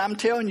sin. And I'm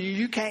telling you,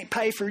 you can't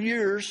pay for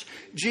yours.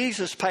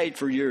 Jesus paid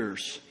for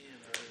yours.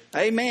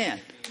 Amen.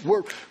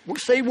 We're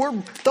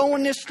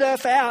throwing this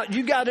stuff out.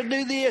 You got to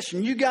do this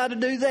and you got to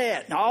do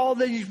that. And all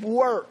these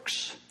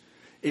works.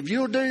 If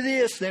you'll do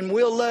this, then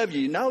we'll love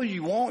you. No,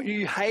 you won't.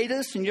 You hate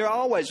us and you're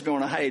always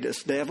going to hate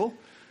us, devil.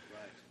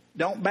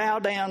 Don't bow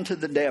down to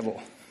the devil.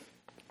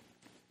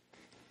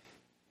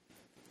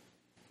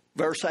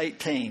 Verse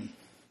 18.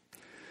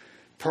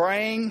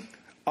 Praying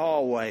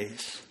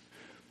always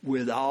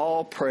with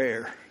all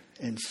prayer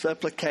and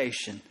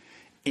supplication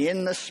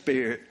in the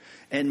Spirit,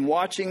 and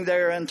watching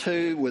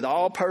thereunto with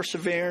all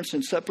perseverance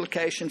and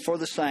supplication for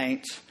the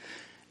saints.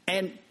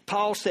 And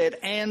Paul said,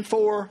 and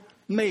for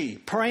me.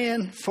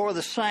 Praying for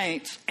the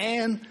saints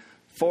and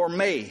for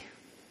me.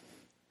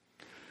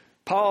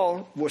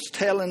 Paul was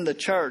telling the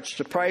church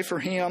to pray for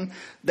him,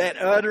 that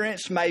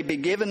utterance may be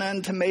given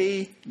unto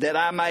me, that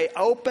I may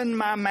open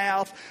my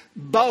mouth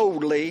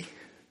boldly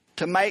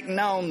to make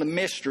known the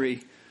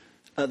mystery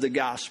of the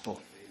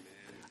gospel.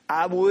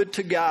 I would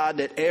to God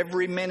that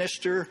every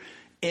minister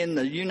in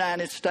the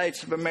United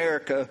States of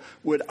America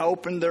would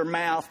open their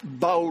mouth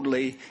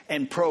boldly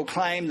and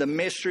proclaim the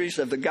mysteries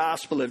of the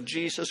gospel of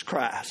Jesus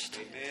Christ.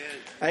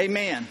 Amen.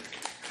 Amen.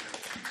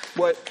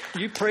 What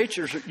you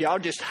preachers, y'all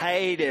just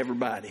hate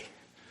everybody.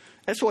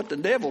 That's what the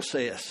devil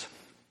says.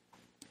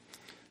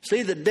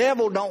 See, the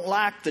devil don't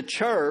like the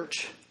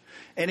church,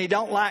 and he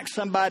don't like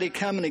somebody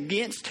coming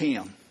against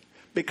him.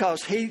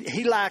 Because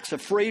he likes a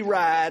free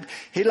ride.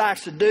 He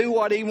likes to do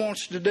what he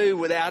wants to do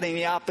without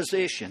any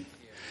opposition.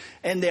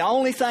 And the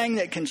only thing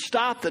that can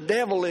stop the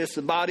devil is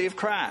the body of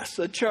Christ,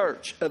 the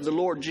church of the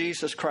Lord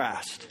Jesus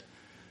Christ.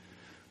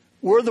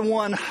 We're the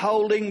one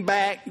holding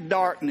back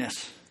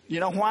darkness. You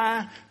know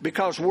why?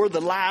 Because we're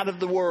the light of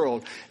the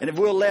world. And if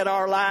we'll let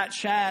our light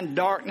shine,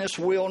 darkness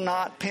will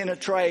not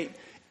penetrate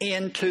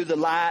into the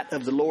light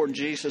of the Lord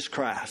Jesus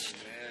Christ.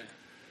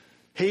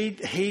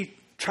 He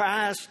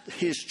tries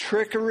his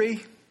trickery,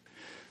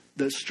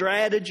 the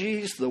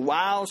strategies, the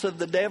wiles of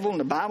the devil. And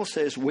the Bible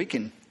says we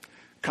can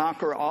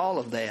conquer all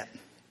of that.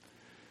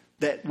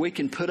 That we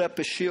can put up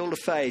a shield of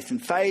faith.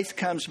 And faith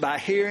comes by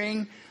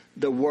hearing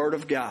the Word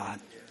of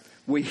God.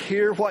 We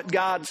hear what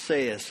God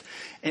says.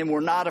 And we're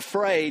not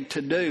afraid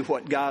to do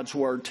what God's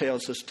Word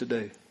tells us to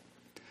do.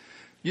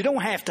 You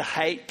don't have to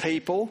hate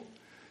people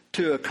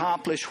to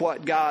accomplish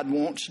what God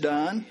wants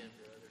done.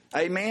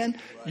 Amen.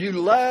 You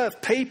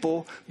love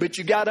people, but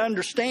you got to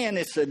understand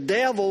it's the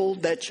devil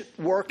that's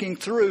working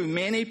through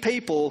many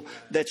people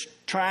that's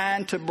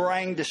trying to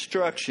bring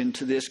destruction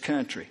to this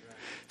country.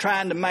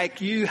 Trying to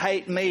make you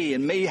hate me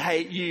and me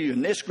hate you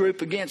and this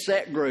group against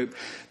that group.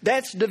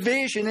 That's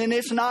division, and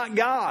it's not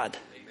God.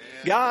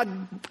 Amen.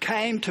 God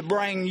came to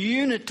bring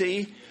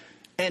unity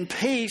and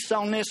peace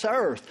on this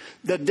earth.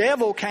 The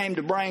devil came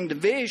to bring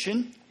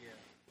division.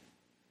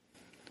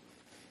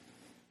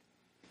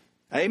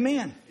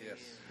 Amen.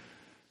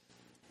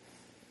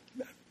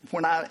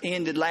 When I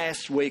ended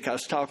last week, I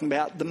was talking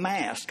about the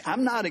mask.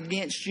 I'm not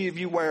against you if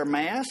you wear a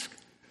mask.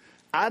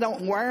 I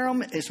don't wear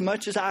them as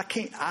much as I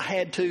can. I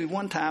had to.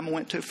 One time I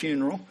went to a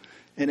funeral,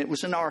 and it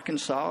was in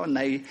Arkansas, and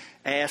they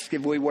asked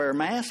if we wear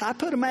masks. I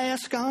put a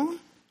mask on.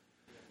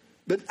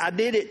 But I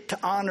did it to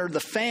honor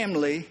the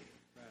family,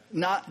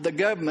 not the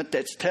government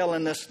that's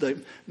telling us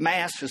the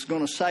mask is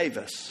going to save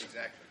us.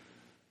 Exactly.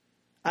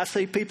 I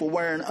see people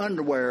wearing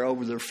underwear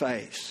over their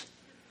face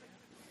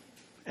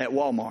at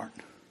Walmart.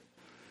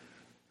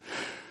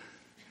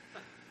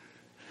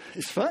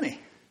 It's funny.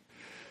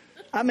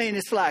 I mean,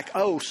 it's like,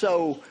 oh,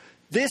 so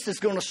this is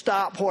going to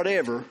stop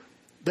whatever.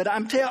 But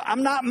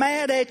I'm not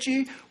mad at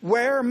you.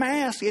 Wear a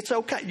mask. It's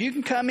okay. You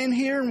can come in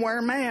here and wear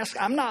a mask.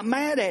 I'm not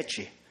mad at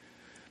you.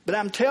 But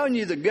I'm telling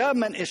you, the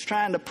government is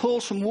trying to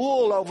pull some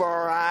wool over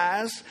our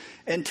eyes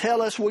and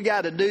tell us we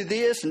got to do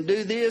this and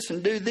do this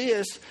and do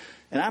this.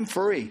 And I'm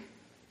free.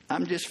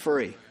 I'm just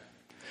free.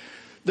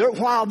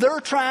 While they're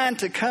trying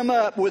to come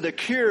up with a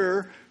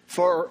cure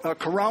for a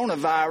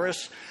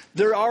coronavirus,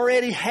 there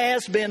already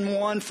has been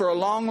one for a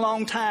long,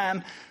 long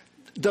time.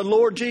 The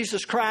Lord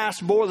Jesus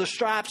Christ bore the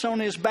stripes on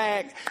his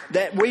back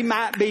that we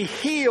might be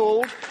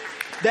healed.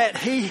 That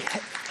he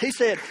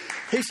said,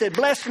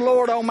 bless the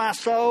Lord, O my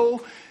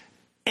soul,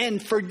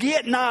 and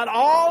forget not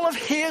all of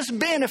his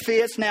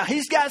benefits. Now,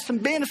 he's got some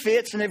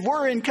benefits, and if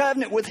we're in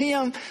covenant with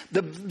him,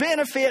 the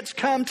benefits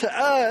come to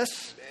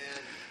us.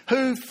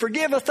 Who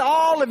forgiveth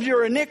all of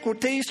your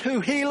iniquities, who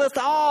healeth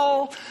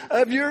all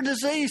of your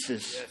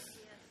diseases. Yes.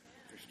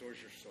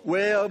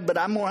 Well, but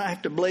I'm going to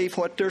have to believe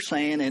what they're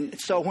saying. And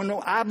so when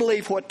I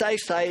believe what they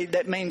say,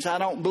 that means I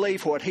don't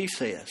believe what he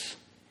says.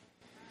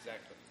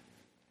 Exactly.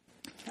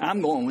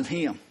 I'm going with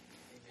him.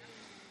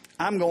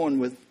 I'm going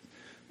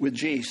with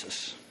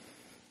Jesus.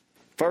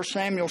 1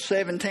 Samuel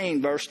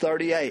 17, verse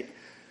 38.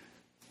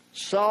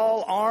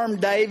 Saul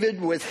armed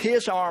David with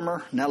his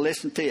armor. Now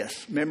listen to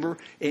this. Remember,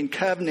 in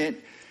covenant,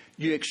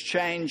 you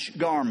exchange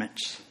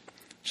garments.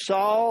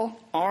 Saul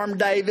armed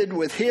David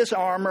with his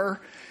armor,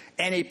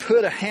 and he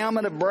put a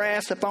helmet of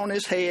brass upon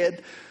his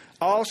head.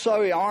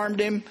 Also he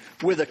armed him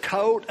with a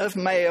coat of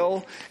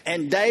mail,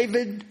 and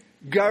David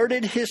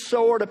girded his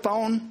sword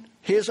upon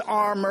his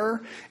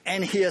armor,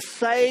 and he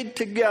essayed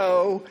to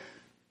go,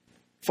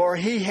 for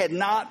he had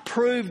not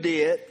proved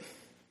it.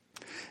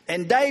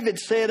 And David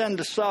said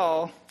unto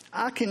Saul,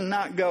 I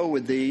cannot go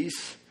with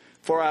these,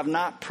 for I have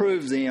not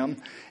proved them.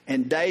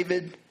 And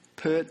David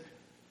put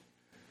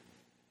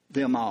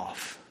them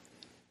off.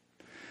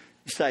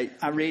 You say,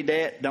 I read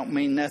that, don't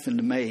mean nothing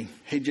to me.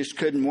 He just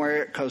couldn't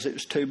wear it because it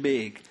was too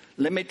big.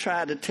 Let me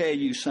try to tell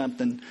you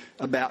something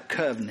about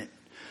covenant.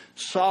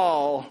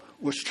 Saul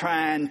was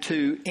trying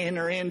to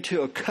enter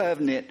into a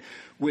covenant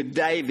with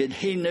David.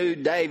 He knew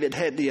David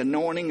had the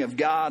anointing of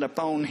God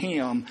upon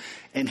him,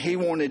 and he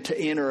wanted to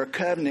enter a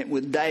covenant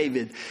with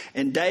David.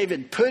 And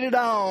David put it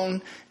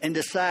on and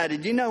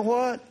decided, you know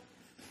what?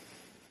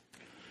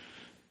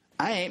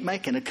 I ain't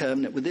making a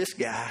covenant with this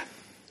guy.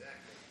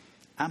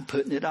 I'm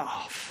putting it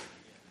off.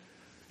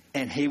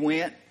 And he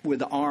went with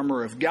the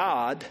armor of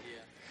God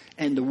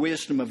and the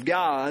wisdom of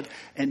God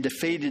and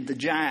defeated the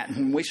giant.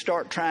 When we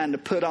start trying to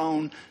put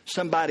on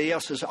somebody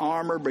else's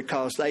armor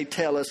because they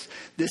tell us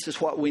this is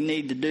what we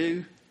need to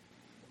do,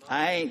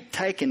 I ain't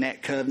taking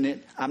that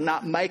covenant. I'm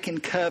not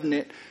making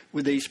covenant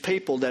with these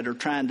people that are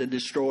trying to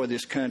destroy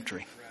this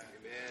country.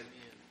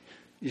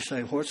 You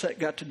say, what's that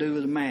got to do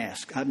with a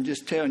mask? I'm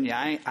just telling you,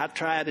 I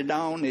tried it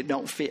on. It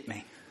don't fit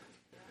me.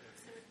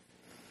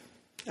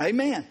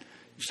 Amen.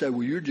 You say,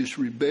 well, you're just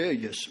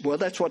rebellious. Well,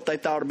 that's what they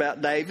thought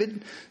about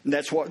David. And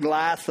that's what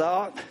Goliath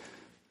thought.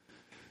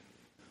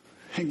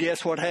 And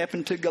guess what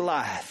happened to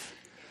Goliath?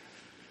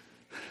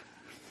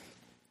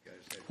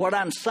 What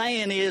I'm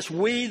saying is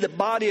we, the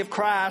body of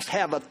Christ,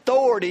 have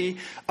authority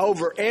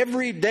over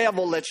every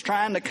devil that's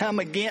trying to come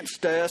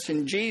against us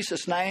in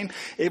Jesus' name.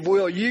 If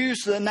we'll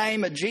use the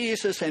name of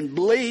Jesus and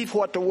believe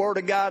what the Word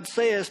of God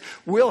says,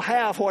 we'll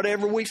have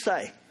whatever we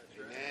say.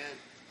 Amen.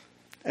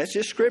 That's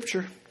just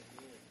Scripture.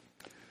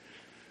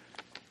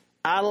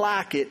 I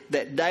like it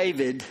that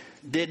David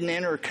didn't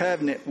enter a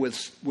covenant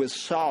with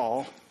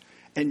Saul,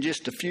 and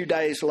just a few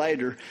days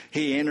later,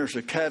 he enters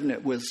a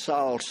covenant with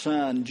Saul's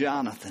son,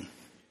 Jonathan.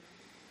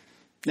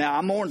 Now,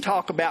 I'm going to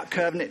talk about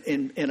covenant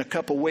in a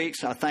couple of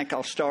weeks. I think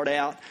I'll start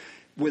out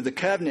with the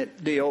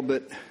covenant deal,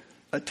 but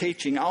a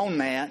teaching on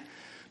that.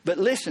 But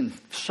listen,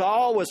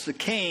 Saul was the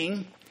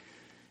king.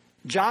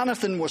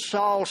 Jonathan was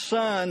Saul's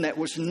son that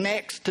was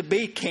next to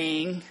be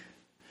king.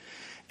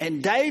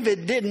 And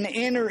David didn't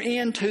enter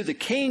into the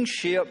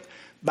kingship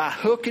by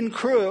hook and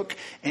crook,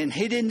 and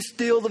he didn't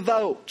steal the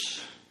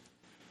votes.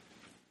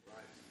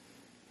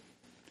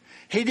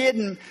 He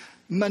didn't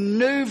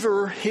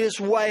maneuver his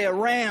way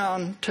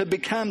around to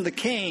become the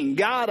king.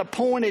 God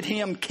appointed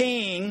him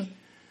king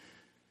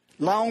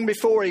long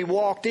before he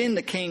walked in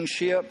the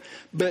kingship.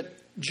 But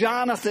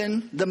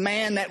Jonathan, the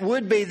man that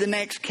would be the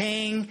next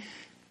king,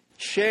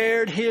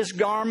 shared his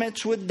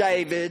garments with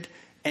David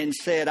and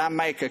said, I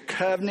make a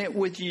covenant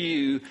with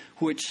you,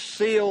 which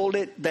sealed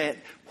it that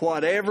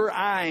whatever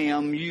I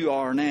am, you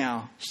are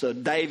now. So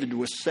David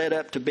was set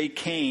up to be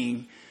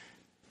king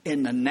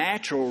in the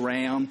natural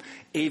realm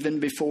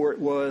even before it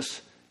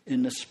was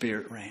in the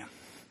spirit realm.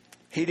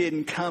 He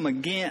didn't come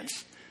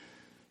against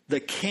the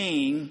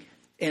king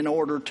in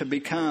order to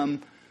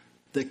become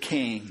the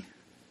king.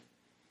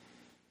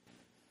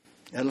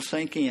 That'll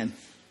sink in.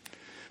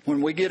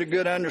 When we get a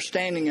good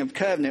understanding of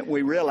covenant,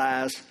 we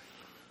realize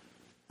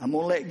I'm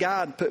going to let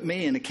God put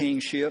me in a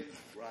kingship.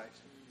 Right.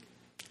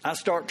 I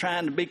start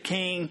trying to be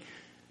king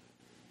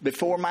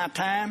before my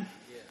time.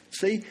 Yeah.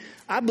 See,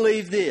 I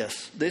believe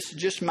this. This is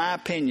just my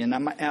opinion.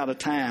 I'm out of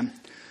time.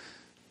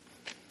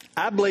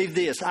 I believe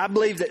this. I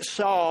believe that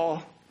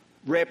Saul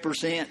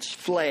represents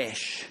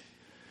flesh.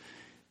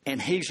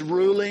 And he's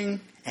ruling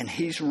and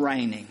he's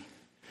reigning.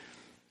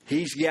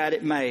 He's got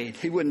it made.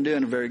 He wasn't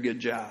doing a very good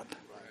job.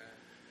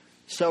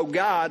 So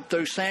God,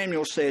 through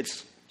Samuel, said,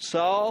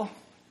 Saul,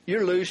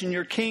 you're losing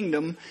your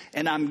kingdom,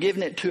 and I'm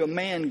giving it to a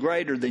man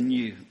greater than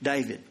you,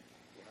 David.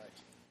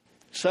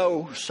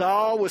 So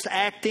Saul was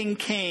acting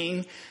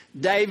king.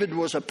 David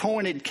was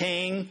appointed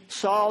king.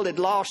 Saul had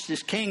lost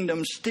his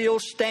kingdom, still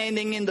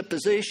standing in the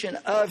position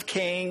of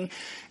king.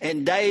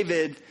 And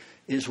David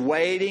is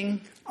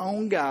waiting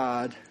on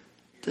God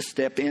to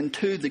step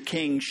into the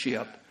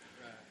kingship.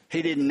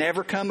 He didn't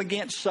never come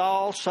against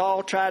Saul.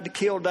 Saul tried to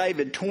kill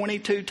David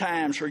 22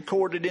 times,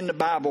 recorded in the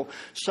Bible.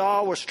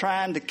 Saul was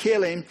trying to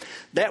kill him.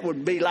 That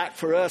would be like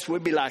for us,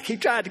 we'd be like, he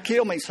tried to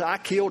kill me, so I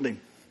killed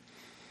him.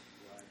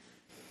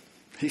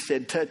 He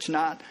said, touch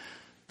not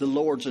the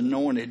Lord's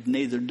anointed,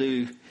 neither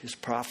do his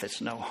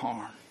prophets no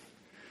harm.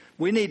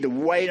 We need to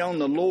wait on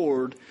the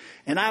Lord.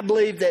 And I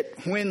believe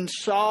that when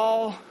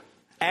Saul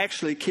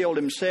actually killed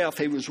himself,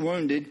 he was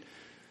wounded,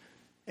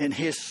 and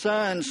his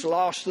sons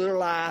lost their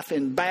life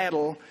in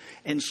battle,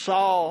 and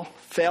Saul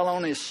fell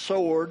on his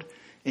sword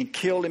and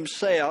killed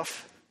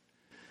himself.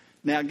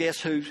 Now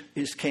guess who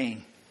is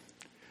king?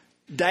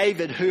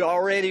 David, who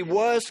already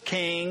was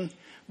king,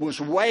 was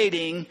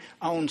waiting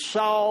on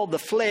Saul the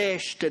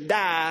flesh to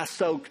die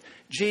so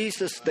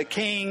Jesus, the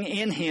king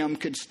in him,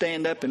 could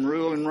stand up and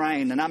rule and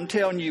reign. And I'm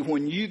telling you,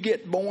 when you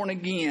get born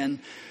again,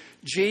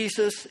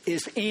 Jesus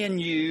is in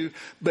you,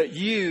 but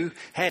you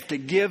have to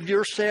give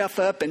yourself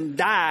up and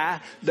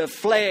die the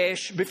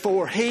flesh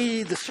before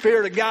He, the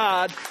Spirit of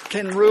God,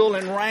 can rule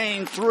and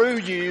reign through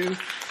you.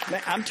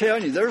 I'm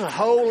telling you, there's a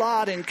whole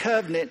lot in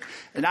covenant,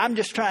 and I'm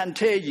just trying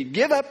to tell you,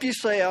 give up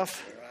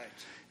yourself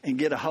and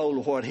get a hold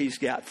of what He's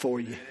got for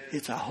you.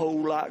 It's a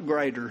whole lot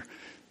greater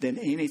than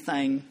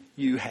anything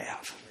you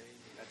have.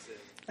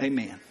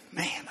 Amen.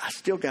 Man, I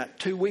still got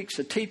 2 weeks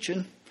of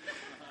teaching.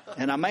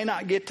 And I may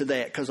not get to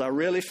that because I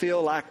really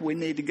feel like we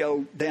need to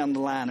go down the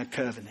line of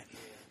covenant.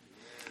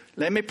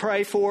 Let me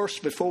pray for us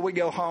before we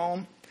go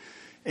home.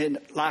 And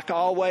like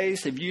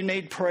always, if you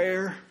need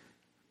prayer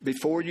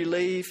before you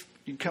leave,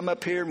 you come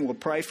up here and we'll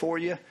pray for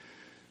you.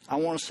 I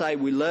want to say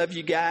we love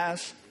you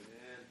guys.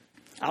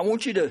 I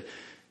want you to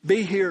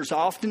be here as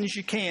often as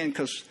you can,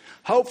 because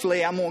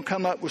hopefully I'm going to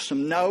come up with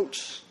some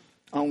notes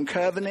on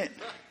covenant.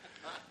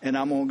 And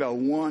I'm going to go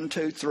 1,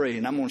 2, 3.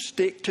 And I'm going to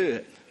stick to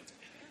it.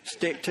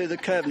 Stick to the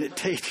covenant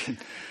teaching.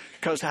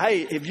 Because,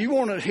 hey, if you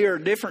want to hear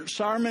a different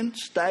sermon,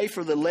 stay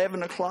for the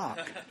 11 o'clock.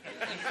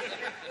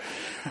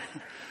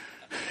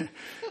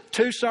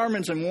 2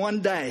 sermons in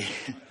one day.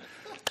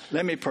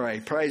 Let me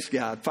pray. Praise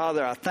God.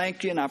 Father, I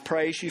thank you and I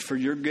praise you for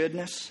your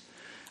goodness.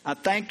 I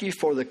thank you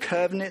for the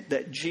covenant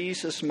that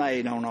Jesus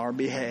made on our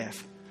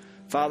behalf.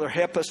 Father,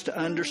 help us to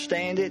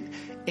understand it.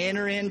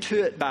 Enter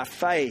into it by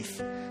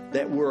faith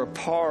that we're a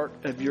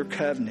part of your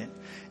covenant.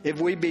 If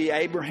we be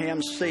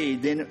Abraham's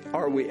seed, then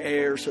are we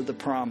heirs of the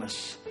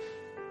promise.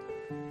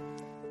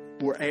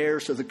 We're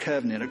heirs of the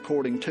covenant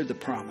according to the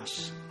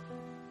promise.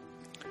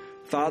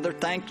 Father,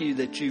 thank you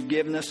that you've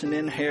given us an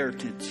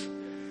inheritance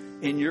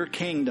in your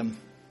kingdom.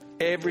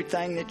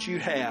 Everything that you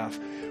have,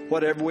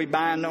 whatever we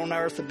bind on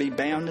earth will be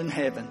bound in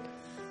heaven.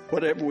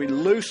 Whatever we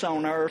loose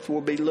on earth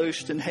will be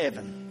loosed in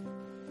heaven.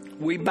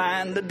 We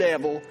bind the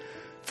devil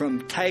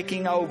from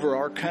taking over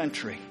our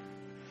country.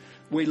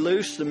 We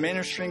loose the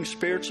ministering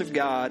spirits of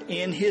God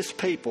in His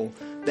people,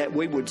 that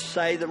we would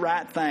say the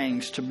right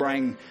things to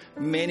bring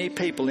many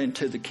people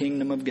into the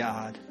kingdom of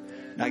God.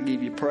 And I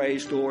give you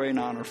praise, glory, and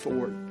honor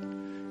for it.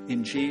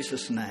 In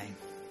Jesus' name,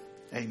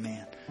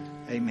 amen.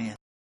 Amen.